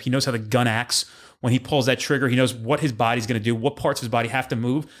this thing up. He knows how the gun acts. When he pulls that trigger, he knows what his body's going to do, what parts of his body have to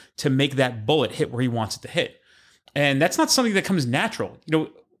move to make that bullet hit where he wants it to hit. And that's not something that comes natural.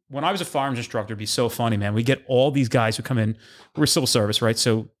 when I was a firearms instructor, it'd be so funny, man. We get all these guys who come in. We're civil service, right?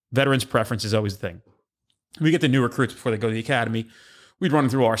 So veterans preference is always the thing. We get the new recruits before they go to the academy. We'd run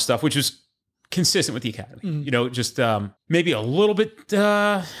them through our stuff, which was consistent with the academy. You know, just maybe a little bit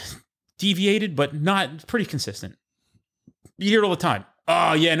deviated, but not pretty consistent. You hear it all the time.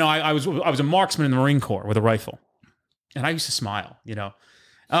 Oh yeah, no, I was a marksman in the Marine Corps with a rifle, and I used to smile. You know,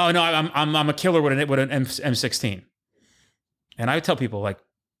 oh no, I'm a killer with an M16, and I would tell people like,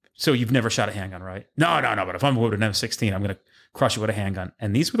 so you've never shot a handgun, right? No, but if I'm with an M16, I'm gonna crush you with a handgun.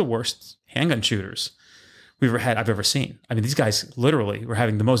 And these were the worst handgun shooters I've ever seen. I mean, these guys literally were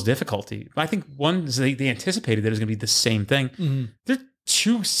having the most difficulty. I think one is they anticipated that it was going to be the same thing. They're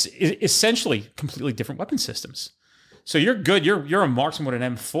two essentially completely different weapon systems. So you're good. You're a marksman with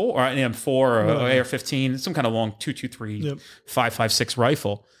an M4 or an M4 or AR-15, some kind of long 223, 5.56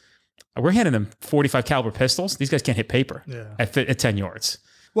 rifle. We're handing them 45 caliber pistols. These guys can't hit paper at 10 yards.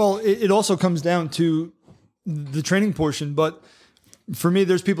 Well, it also comes down to the training portion, but for me,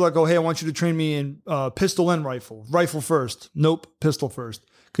 there's people that go, hey, I want you to train me in pistol and rifle. Rifle first. Nope, pistol first.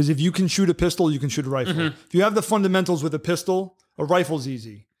 Because if you can shoot a pistol, you can shoot a rifle. If you have the fundamentals with a pistol, a rifle's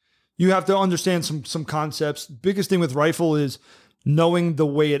easy. You have to understand some concepts. Biggest thing with rifle is knowing the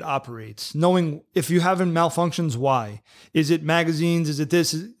way it operates. Knowing if you having malfunctions, why? Is it magazines? Is it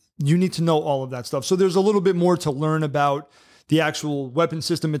this? You need to know all of that stuff. So there's a little bit more to learn about the actual weapon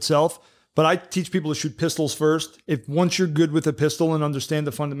system itself. But I teach people to shoot pistols first. If once you're good with a pistol and understand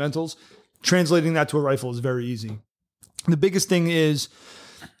the fundamentals, translating that to a rifle is very easy. The biggest thing is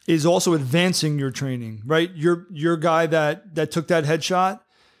also advancing your training, right? Your guy that took that headshot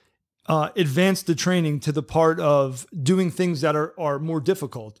advanced the training to the part of doing things that are more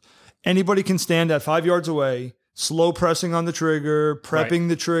difficult. Anybody can stand at 5 yards away, slow pressing on the trigger, prepping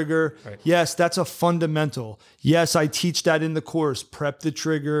the trigger. Right. Yes, that's a fundamental. Yes, I teach that in the course. Prep the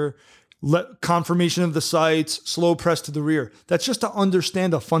trigger, confirmation of the sights, slow press to the rear. That's just to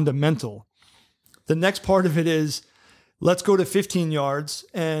understand a fundamental. The next part of it is, let's go to 15 yards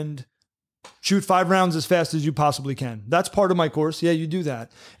and shoot 5 rounds as fast as you possibly can. That's part of my course. Yeah, you do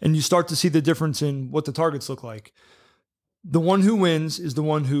that. And you start to see the difference in what the targets look like. The one who wins is the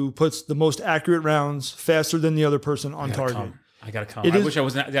one who puts the most accurate rounds faster than the other person on target. I got to come. I wish I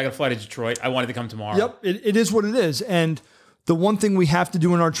wasn't. I got to fly to Detroit. I wanted to come tomorrow. Yep, it is what it is. And the one thing we have to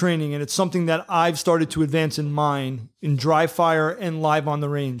do in our training, and it's something that I've started to advance in mine, in dry fire and live on the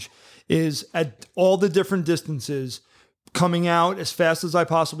range, is at all the different distances, coming out as fast as I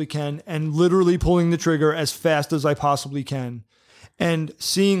possibly can and literally pulling the trigger as fast as I possibly can and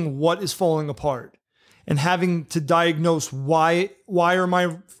seeing what is falling apart and having to diagnose why are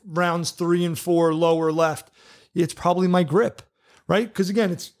my rounds 3 and 4 low or left. It's probably my grip, right? Because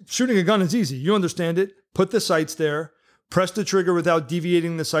again, it's shooting a gun is easy. You understand it. Put the sights there. Press the trigger without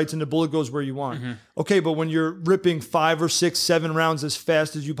deviating the sights and the bullet goes where you want. Okay, but when you're ripping 5 or 6, 7 rounds as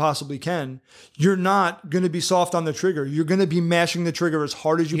fast as you possibly can, you're not going to be soft on the trigger. You're going to be mashing the trigger as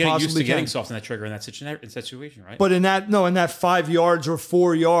hard as you possibly can. Used to getting soft on that trigger in that situation, right? But in that 5 yards or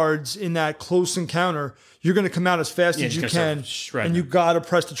 4 yards in that close encounter, you're going to come out as fast as you can, and you got to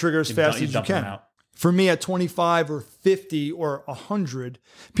press the trigger as fast as you can. For me, at 25 or 50 or 100,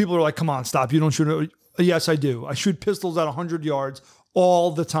 people are like, "Come on, stop! You don't shoot it." Yes, I do. I shoot pistols at 100 yards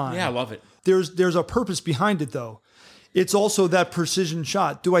all the time. Yeah, I love it. There's a purpose behind it, though. It's also that precision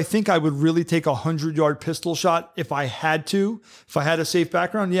shot. Do I think I would really take a 100-yard pistol shot if I had to? If I had a safe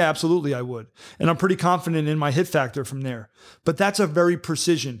background? Yeah, absolutely I would. And I'm pretty confident in my hit factor from there. But that's a very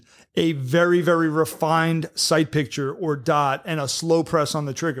precision, a very, very refined sight picture or dot and a slow press on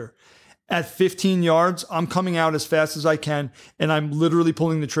the trigger. At 15 yards, I'm coming out as fast as I can, and I'm literally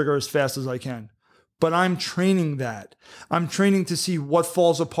pulling the trigger as fast as I can. But I'm training that. I'm training to see what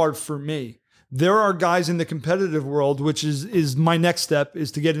falls apart for me. There are guys in the competitive world, which is my next step,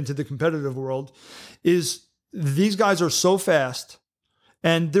 is to get into the competitive world, is these guys are so fast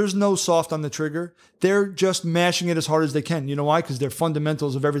and there's no soft on the trigger. They're just mashing it as hard as they can. You know why? Because their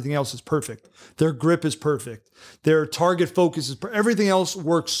fundamentals of everything else is perfect. Their grip is perfect. Their target focus is everything else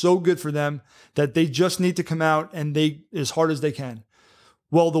works so good for them that they just need to come out and they as hard as they can.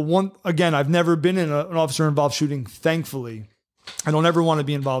 Well, I've never been in an officer-involved shooting, thankfully. I don't ever want to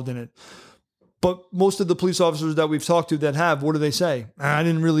be involved in it. But most of the police officers that we've talked to that have, what do they say? I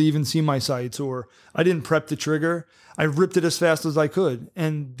didn't really even see my sights, or I didn't prep the trigger. I ripped it as fast as I could.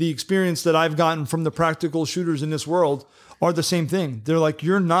 And the experience that I've gotten from the practical shooters in this world are the same thing. They're like,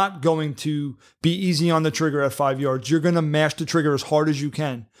 you're not going to be easy on the trigger at 5 yards. You're going to mash the trigger as hard as you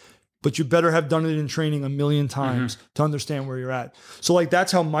can. But you better have done it in training a million times to understand where you're at. So like,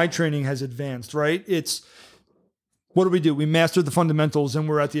 that's how my training has advanced, right? It's what do? We mastered the fundamentals and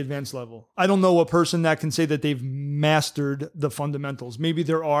we're at the advanced level. I don't know a person that can say that they've mastered the fundamentals. Maybe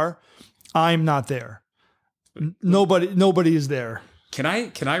there are. I'm not there. Nobody is there. Can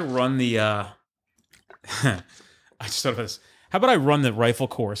I run the I just thought of this. How about I run the rifle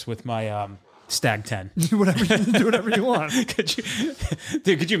course with my Stag 10? Do whatever you want. Could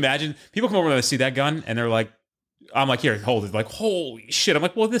you imagine? People come over and they see that gun and they're like, I'm like, here, hold it. Like, holy shit. I'm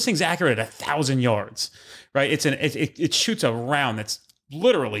like, well, this thing's accurate at 1,000 yards, right? It shoots a round that's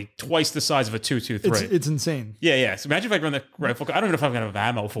literally twice the size of a 223. It's insane. Yeah. So imagine if I run the rifle. I don't even know if I'm gonna have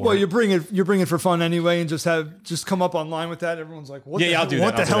ammo for it. Well, you bring it for fun anyway, and just come up online with that. Everyone's like, what the hell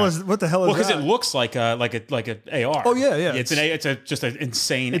is well, that? Because it looks like a AR. Oh yeah. It's just an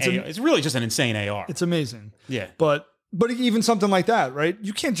insane. It's really just an insane AR. It's amazing. Yeah. But even something like that, right?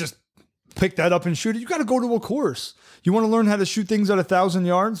 You can't just pick that up and shoot it. You got to go to a course. You want to learn how to shoot things at 1,000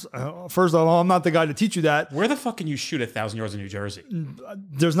 yards? First of all, I'm not the guy to teach you that. Where the fuck can you shoot 1,000 yards in New Jersey?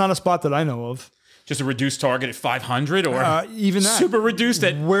 There's not a spot that I know of. Just a reduced target at 500 or even that. Super reduced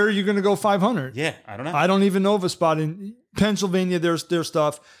at... Where are you going to go 500? Yeah, I don't know. I don't even know of a spot in Pennsylvania. There's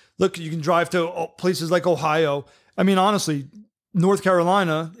stuff. Look, you can drive to places like Ohio. I mean, honestly, North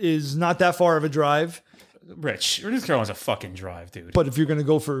Carolina is not that far of a drive. Rich, North Carolina's a fucking drive, dude. But if you're going to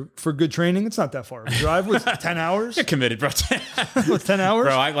go for good training, it's not that far of a drive. With 10 hours? You're committed, bro. With 10 hours?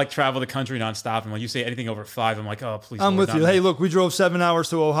 Bro, I like travel the country nonstop. And when you say anything over 5, I'm like, oh, please. I'm Lord, with you. me. Hey, look, we drove 7 hours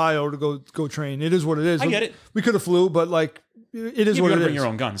to Ohio to go train. It is what it is. I get it. We could have flew, but like, it is what it is. You got to bring your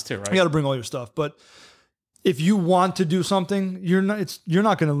own guns too, right? You got to bring all your stuff. But if you want to do something, you're not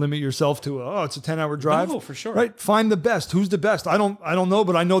going to limit yourself to it's a 10-hour drive. No, for sure. Right? Find the best. Who's the best? I don't know,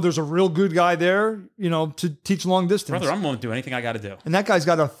 but I know there's a real good guy there, to teach long distance. Brother, I'm willing to do anything I got to do. And that guy's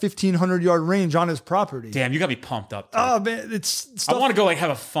got a 1,500-yard range on his property. Damn, you got me pumped up. Dude. Oh man, it's stuff. I want to go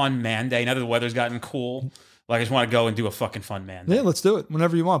have a fun man day. Now that the weather's gotten cool, I just want to go and do a fucking fun man day. Yeah, let's do it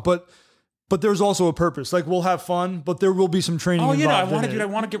whenever you want. But there's also a purpose. Like, we'll have fun, but there will be some training involved. I want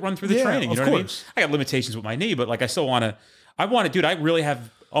to get run through the training. You know what I mean? I got limitations with my knee, but I still want to. Dude, I really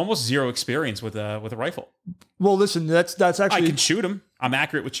have almost zero experience with a rifle. Well, listen, that's actually I can shoot them. I'm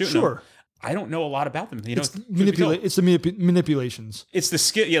accurate with shooting them. I don't know a lot of them. It's the manipulations. It's the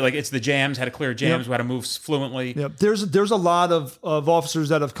skill. Yeah, it's the jams, how to clear jams, how to move fluently. Yep. There's a lot of officers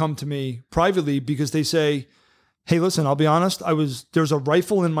that have come to me privately because they say, hey, listen, I'll be honest. There's a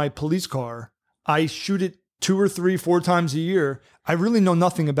rifle in my police car. I shoot it 2 or 3, 4 times a year. I really know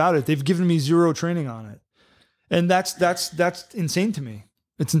nothing about it. They've given me zero training on it. And that's insane to me.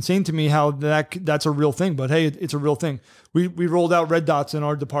 It's insane to me how that's a real thing, but hey, it's a real thing. We rolled out red dots in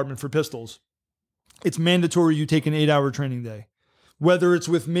our department for pistols. It's mandatory you take an 8-hour training day. Whether it's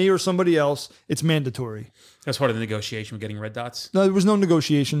with me or somebody else, it's mandatory. That's part of the negotiation with getting red dots? No, there was no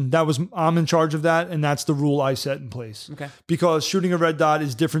negotiation. I'm in charge of that, and that's the rule I set in place. Okay. Because shooting a red dot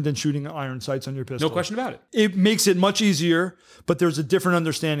is different than shooting iron sights on your pistol. No question about it. It makes it much easier, but there's a different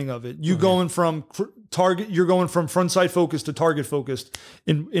understanding of it. Going from target, you're going from front sight focused to target focused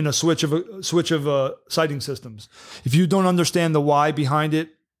in a switch of sighting systems. If you don't understand the why behind it,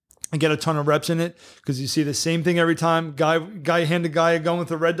 and get a ton of reps in it, because you see the same thing every time. Guy hand a guy going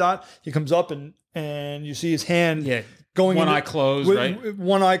with a red dot. He comes up and you see his hand going one eye closed, right?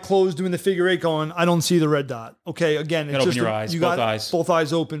 One eye closed, doing the figure 8, going, I don't see the red dot. Okay, again, it's open your eyes, both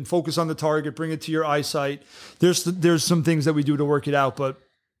eyes open. Focus on the target. Bring it to your eyesight. There's some things that we do to work it out, but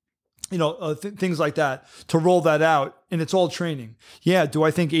things like that to roll that out, and it's all training. Yeah, do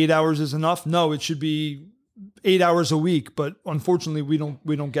I think 8 hours is enough? No, it should be 8 hours a week, but unfortunately we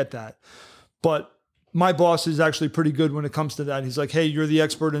don't get that. But my boss is actually pretty good when it comes to that. He's like, hey, you're the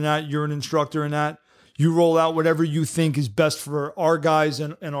expert in that. You're an instructor in that. You roll out whatever you think is best for our guys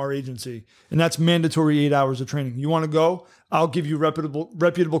and our agency. And that's mandatory 8 hours of training. You want to go? I'll give you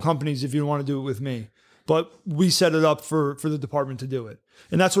reputable companies if you want to do it with me. But we set it up for the department to do it.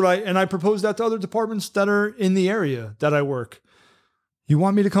 And that's what I propose that to other departments that are in the area that I work. You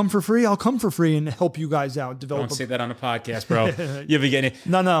want me to come for free? I'll come for free and help you guys out. Don't say that on a podcast, bro. You'll be getting it.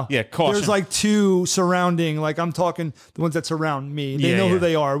 No. Yeah, caution. There's 2 surrounding, I'm talking the ones that surround me. They know who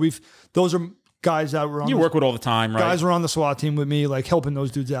they are. Those are guys that were on. You work with all the time, right? Guys were on the SWAT team with me, helping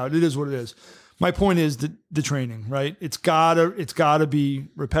those dudes out. It is what it is. My point is the training, right? It's gotta be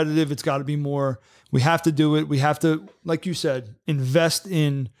repetitive. It's gotta be more. We have to do it. We have to, like you said, invest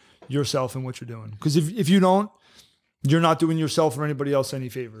in yourself and what you're doing. Because if you don't, you're not doing yourself or anybody else any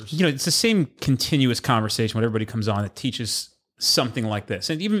favors. It's the same continuous conversation when everybody comes on that teaches something like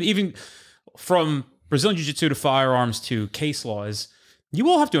this. And even from Brazilian Jiu-Jitsu to firearms to case laws, you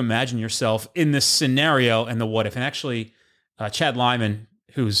all have to imagine yourself in this scenario and the what if. And actually, Chad Lyman,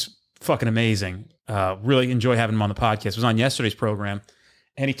 who's fucking amazing, Really enjoy having him on the podcast. It was on yesterday's program,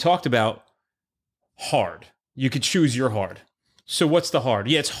 and he talked about hard. You could choose your hard. So what's the hard?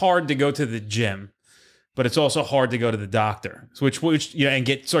 Yeah, it's hard to go to the gym, but it's also hard to go to the doctor. So which and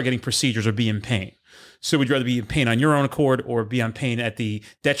start getting procedures or be in pain. So would you rather be in pain on your own accord or be on pain at the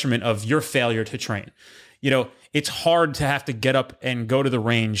detriment of your failure to train? It's hard to have to get up and go to the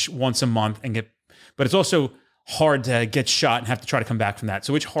range once a month but it's also hard to get shot and have to try to come back from that.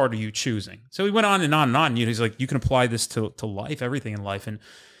 So which hard are you choosing? So he went on and on and on. He's like, you can apply this to life, everything in life. And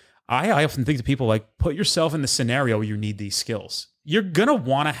I often think to people, like, put yourself in the scenario where you need these skills. You're going to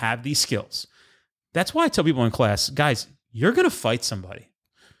want to have these skills. That's why I tell people in class, guys, you're going to fight somebody.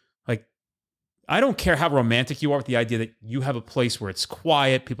 Like, I don't care how romantic you are with the idea that you have a place where it's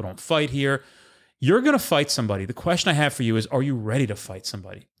quiet, people don't fight here. You're going to fight somebody. The question I have for you is, are you ready to fight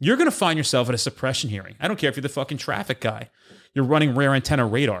somebody? You're going to find yourself at a suppression hearing. I don't care if you're the fucking traffic guy. You're running rear antenna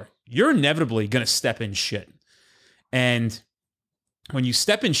radar. You're inevitably going to step in shit. And when you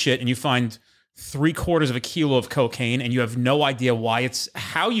step in shit and you find 3/4 of a kilo of cocaine and you have no idea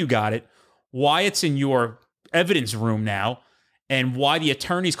how you got it, why it's in your evidence room now, and why the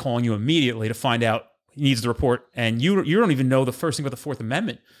attorney's calling you immediately to find out he needs the report, and you don't even know the first thing about the Fourth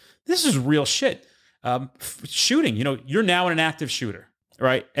Amendment. This is real shit. Shooting, you're now an active shooter,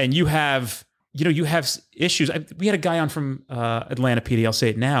 right? And you have issues. We had a guy on from Atlanta PD. I'll say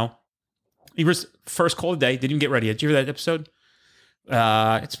it now. He was first call of the day. Didn't even get ready yet. Did you hear that episode?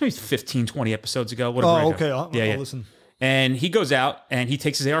 It's maybe 15, 20 episodes ago. Okay. I'll listen. And he goes out and he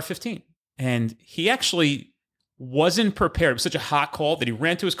takes his AR-15. And he actually wasn't prepared. It was such a hot call that he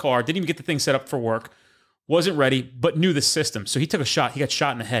ran to his car, didn't even get the thing set up for work, wasn't ready, but knew the system. So he took a shot. He got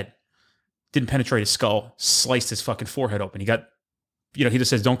shot in the head. Didn't penetrate his skull, sliced his fucking forehead open. He got, he just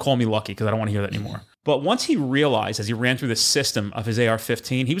says, don't call me lucky because I don't want to hear that anymore. But once he realized, as he ran through the system of his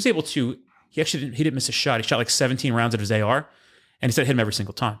AR-15, he was able to, he didn't miss a shot. He shot like 17 rounds at his AR. And he said, hit him every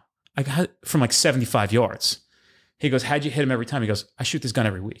single time. I got from like 75 yards. He goes, how'd you hit him every time? He goes, I shoot this gun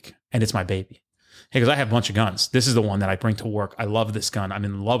every week and it's my baby. He goes, I have a bunch of guns. This is the one that I bring to work. I love this gun. I'm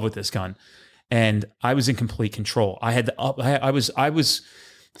in love with this gun. And I was in complete control.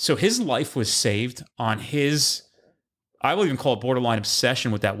 So his life was saved on his, I will even call it borderline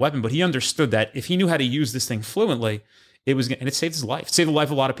obsession with that weapon, but he understood that if he knew how to use this thing fluently, and it saved his life. It saved the life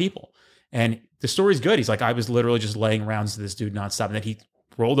of a lot of people. And the story's good. He's like, I was literally just laying rounds to this dude nonstop. And then he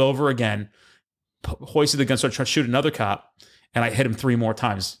rolled over again, hoisted the gun, started trying to shoot another cop. And I hit him 3 more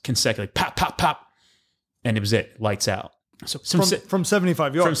times consecutively. Pop, pop, pop. And it was it. Lights out. So from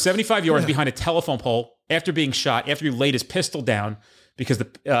 75 yards. From 75 yards behind a telephone pole after being shot, after he laid his pistol down because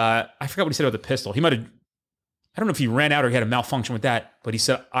I forgot what he said about the pistol. He might have, I don't know if he ran out or he had a malfunction with that, but he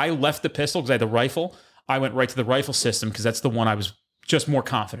said, I left the pistol because I had the rifle. I went right to the rifle system because that's the one I was just more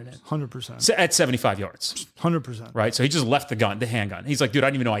confident in. 100%. At 75 yards. 100%. Right? So he just left the handgun. He's like, dude, I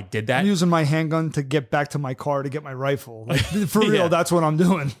didn't even know I did that. I'm using my handgun to get back to my car to get my rifle. Like, for real, that's what I'm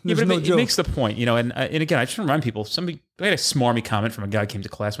doing. Yeah, but it makes the point, and again, I just remind people, I had a smarmy comment from a guy who came to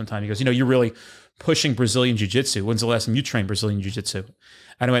class one time. He goes, you're really pushing Brazilian Jiu-Jitsu. When's the last time you trained Brazilian Jiu-Jitsu?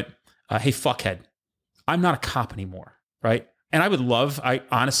 And I went, hey, fuckhead, I'm not a cop anymore, right? And I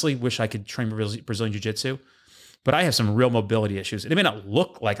honestly wish I could train Brazilian Jiu-Jitsu, but I have some real mobility issues. And it may not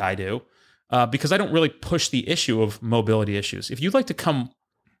look like I do because I don't really push the issue of mobility issues. If you'd like to come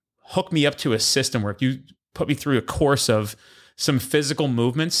hook me up to a system where if you put me through a course of some physical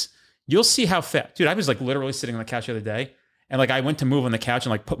movements, you'll see how fast. Dude, I was like literally sitting on the couch the other day and like I went to move on the couch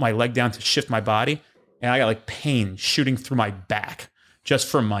and like put my leg down to shift my body and I got like pain shooting through my back just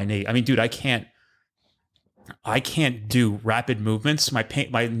from my knee. I mean, dude, I can't do rapid movements. My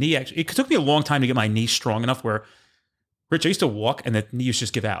knee actually, it took me a long time to get my knee strong enough where, Rich, I used to walk and the knee used to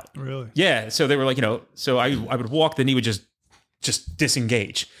just give out. Really? Yeah. So they were like, so I would walk, the knee would just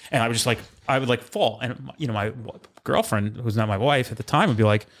disengage. And I would just I would fall. And, my girlfriend, who's not my wife at the time, would be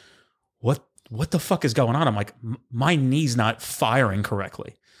like, what the fuck is going on? I'm like, my knee's not firing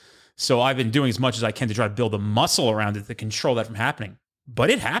correctly. So I've been doing as much as I can to try to build a muscle around it to control that from happening. But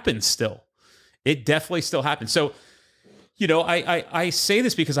it happens still. It definitely still happens. So, I say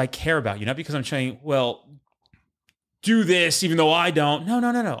this because I care about you, not because I'm saying, well, do this even though I don't. No.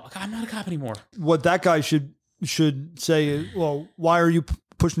 I'm not a cop anymore. What that guy should say is, well, why are you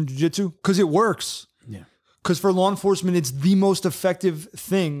pushing jiu-jitsu? Because it works. Yeah. Because for law enforcement, it's the most effective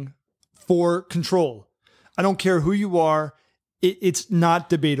thing for control. I don't care who you are. It's not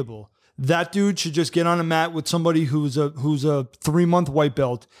debatable. That dude should just get on a mat with somebody who's a 3-month white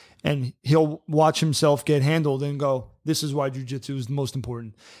belt and he'll watch himself get handled and go, this is why jiu-jitsu is the most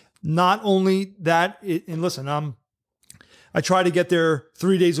important. Not only that, and listen, I try to get there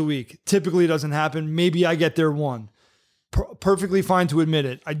 3 days a week. Typically it doesn't happen. Maybe I get there one. Perfectly fine to admit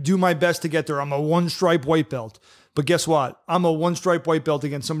it. I do my best to get there. I'm a 1-stripe white belt. But guess what? I'm a 1-stripe white belt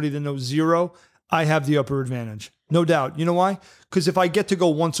against somebody that knows 0. I have the upper advantage. No doubt. You know why? Because if I get to go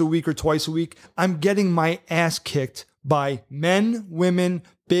once a week or twice a week, I'm getting my ass kicked by men, women,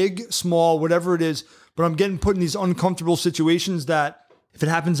 big, small, whatever it is. But I'm getting put in these uncomfortable situations that if it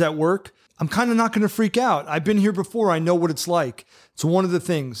happens at work, I'm kind of not going to freak out. I've been here before. I know what it's like. It's one of the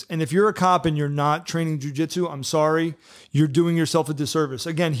things. And if you're a cop and you're not training jiu-jitsu, I'm sorry, you're doing yourself a disservice.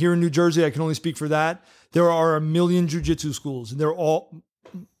 Again, here in New Jersey, I can only speak for that. There are a million jiu-jitsu schools, and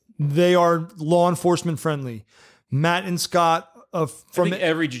they are law enforcement friendly. Matt and Scott I think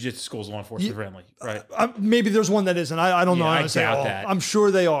every jiu-jitsu school is law enforcement friendly, right? Maybe there's one that isn't. I don't know. I doubt that. I'm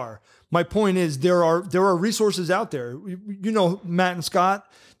sure they are. My point is there are resources out there. You know, Matt and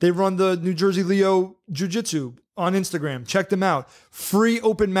Scott, they run the New Jersey Leo Jiu-Jitsu on Instagram. Check them out. Free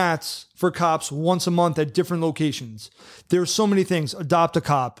open mats for cops once a month at different locations. There's so many things. Adopt a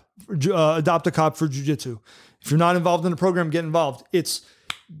cop for jiu-jitsu. If you're not involved in the program, get involved.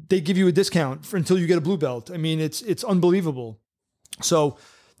 They give you a discount until you get a blue belt. I mean, it's unbelievable. So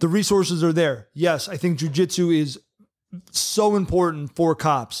the resources are there. Yes, I think jiu-jitsu is so important for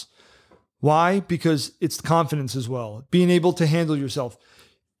cops. Why? Because it's confidence as well. Being able to handle yourself.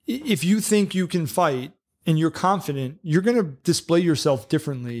 If you think you can fight and you're confident, you're going to display yourself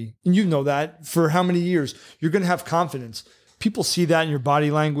differently. And you know that for how many years? You're going to have confidence. People see that in your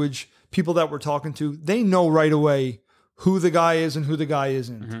body language. People that we're talking to, they know right away who the guy is and who the guy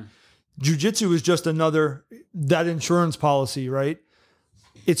isn't. Mm-hmm. Jiu-jitsu is just that insurance policy, right?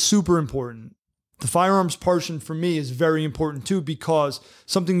 It's super important. The firearms portion for me is very important too, because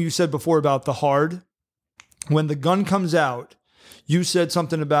something you said before about the hard, when the gun comes out, you said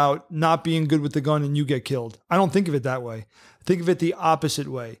something about not being good with the gun and you get killed. I don't think of it that way. I think of it the opposite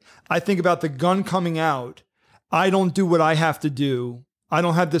way. I think about the gun coming out. I don't do what I have to do. I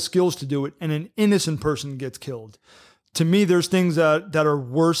don't have the skills to do it. And an innocent person gets killed. To me, there's things that are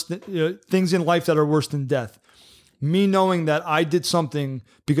worse, things in life that are worse than death. Me knowing that I did something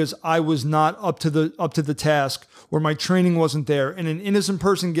because I was not up to the task, or my training wasn't there, and an innocent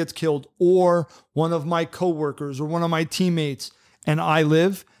person gets killed, or one of my coworkers or one of my teammates, and I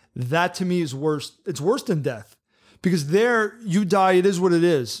live, that to me is worse. It's worse than death, because there you die. It is what it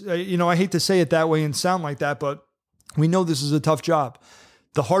is. I hate to say it that way and sound like that, but we know this is a tough job.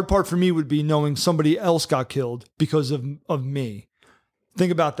 The hard part for me would be knowing somebody else got killed because of me.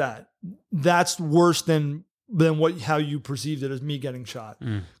 Think about that. That's worse than how you perceived it as me getting shot.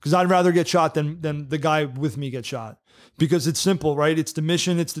 Because I'd rather get shot than the guy with me get shot. Because it's simple, right? It's the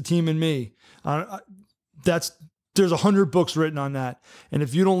mission, it's the team, and me. There's 100 books written on that. And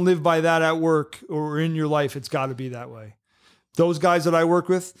if you don't live by that at work or in your life, it's got to be that way. Those guys that I work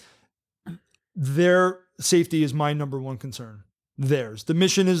with, their safety is my number one concern. Theirs. The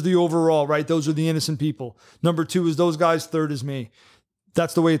mission is the overall, right? Those are the innocent people. Number 2 is those guys. 3rd is me.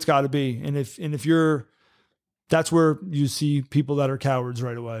 That's the way it's got to be. And if you're, that's where you see people that are cowards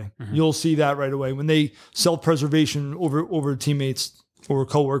right away. Mm-hmm. You'll see that right away when they self-preservation over teammates or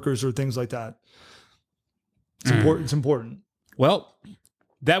coworkers or things like that. It's important. It's important. Well,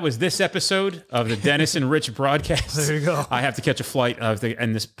 that was this episode of the Dennis and Rich broadcast. There you go. I have to catch a flight to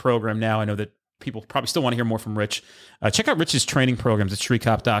end this program now. I know that people probably still want to hear more from Rich. Check out Rich's training programs at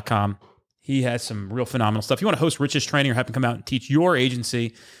streetcop.com. He has some real phenomenal stuff. If you want to host Rich's training or have him come out and teach your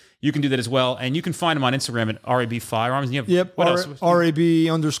agency, you can do that as well. And you can find him on Instagram at RAB Firearms. And you have, what else?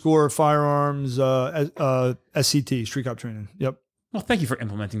 RAB_firearms, SCT, Street Cop Training. Yep. Well, thank you for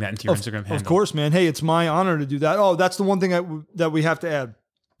implementing that into your Instagram handle. Of course, man. Hey, it's my honor to do that. Oh, that's the one thing that we have to add.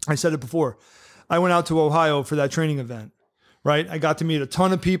 I said it before. I went out to Ohio for that training event, right? I got to meet a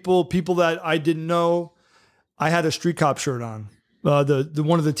ton of people that I didn't know. I had a Street Cop shirt on, the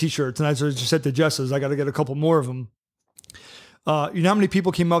one of the t-shirts. And I just said to Jess, I got to get a couple more of them. You know how many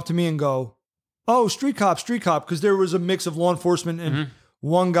people came up to me and go, "Oh, Street Cop," because there was a mix of law enforcement and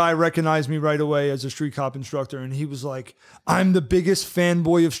one guy recognized me right away as a Street Cop instructor. And he was like, "I'm the biggest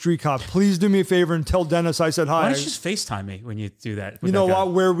fanboy of Street Cop. Please do me a favor and tell Dennis I said hi." Why don't you just FaceTime me when you do that? You know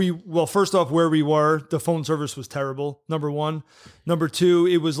what? First off, where we were, the phone service was terrible. Number 1. Number 2,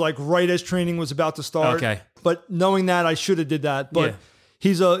 it was like right as training was about to start. Okay. But knowing that, I should have did that. But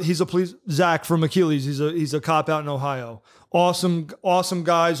he's a police, Zach from Achilles. He's a cop out in Ohio. Awesome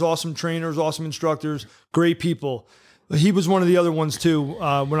guys, awesome trainers, awesome instructors, great people. He was one of the other ones too.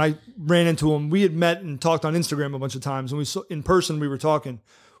 When I ran into him, we had met and talked on Instagram a bunch of times, and in person we were talking.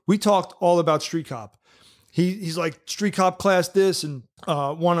 We talked all about Street Cop. He's like, street cop class this, and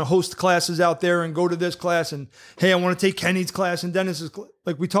want to host classes out there and go to this class. And hey, I want to take Kenny's class and Dennis's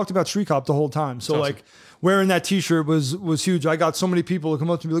like, we talked about street cop the whole time. So like wearing that t-shirt was huge. I got so many people to come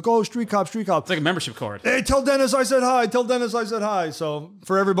up to me like, oh, street cop. It's like a membership card. Hey, tell Dennis I said hi. Tell Dennis I said hi. So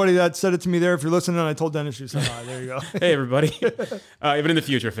for everybody that said it to me there, if you're listening, I told Dennis you said hi. There you go. Hey, everybody. Even in the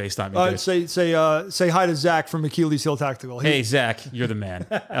future, FaceTime me. Say hi to Zach from Achilles Hill Tactical. Hey, Zach, you're the man.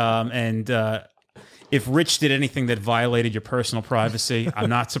 If Rich did anything that violated your personal privacy, I'm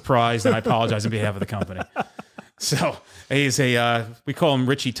not surprised, and I apologize on behalf of the company. So he's we call him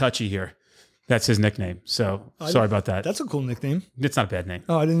Richie Touchy here. That's his nickname. So sorry about that. That's a cool nickname. It's not a bad name.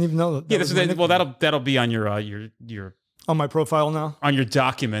 Oh, I didn't even know that. That'll be on your on my profile now, on your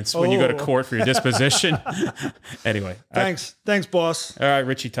documents when you go to court for your disposition. Anyway, thanks, boss. All right,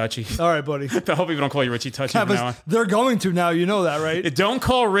 Richie Touchy. All right, buddy. I hope people don't call you Richie Touchy from now on. They're going to now. You know that, right? Don't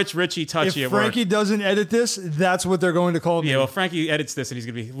call Richie Touchy. If Frankie doesn't edit this, that's what they're going to call me. Yeah, well, Frankie edits this, and he's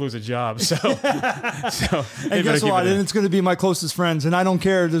going to lose a job. So, and guess what? And it's going to be my closest friends, and I don't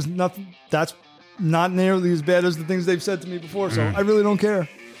care. There's nothing that's not nearly as bad as the things they've said to me before. So I really don't care.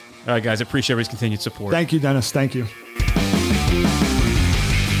 All right, guys. I appreciate everybody's continued support. Thank you, Dennis. Thank you.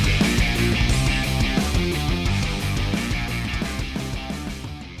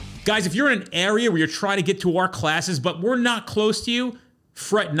 Guys, if you're in an area where you're trying to get to our classes, but we're not close to you,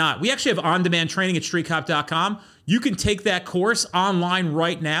 fret not. We actually have on-demand training at streetcop.com. You can take that course online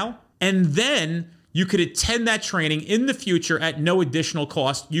right now, and then you could attend that training in the future at no additional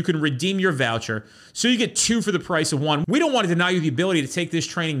cost. You can redeem your voucher, so you get 2 for the price of 1. We don't want to deny you the ability to take this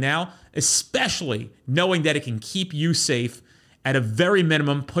training now, especially knowing that it can keep you safe, at a very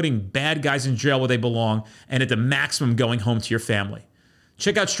minimum, putting bad guys in jail where they belong, and at the maximum, going home to your family.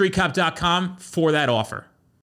 Check out streetcop.com for that offer.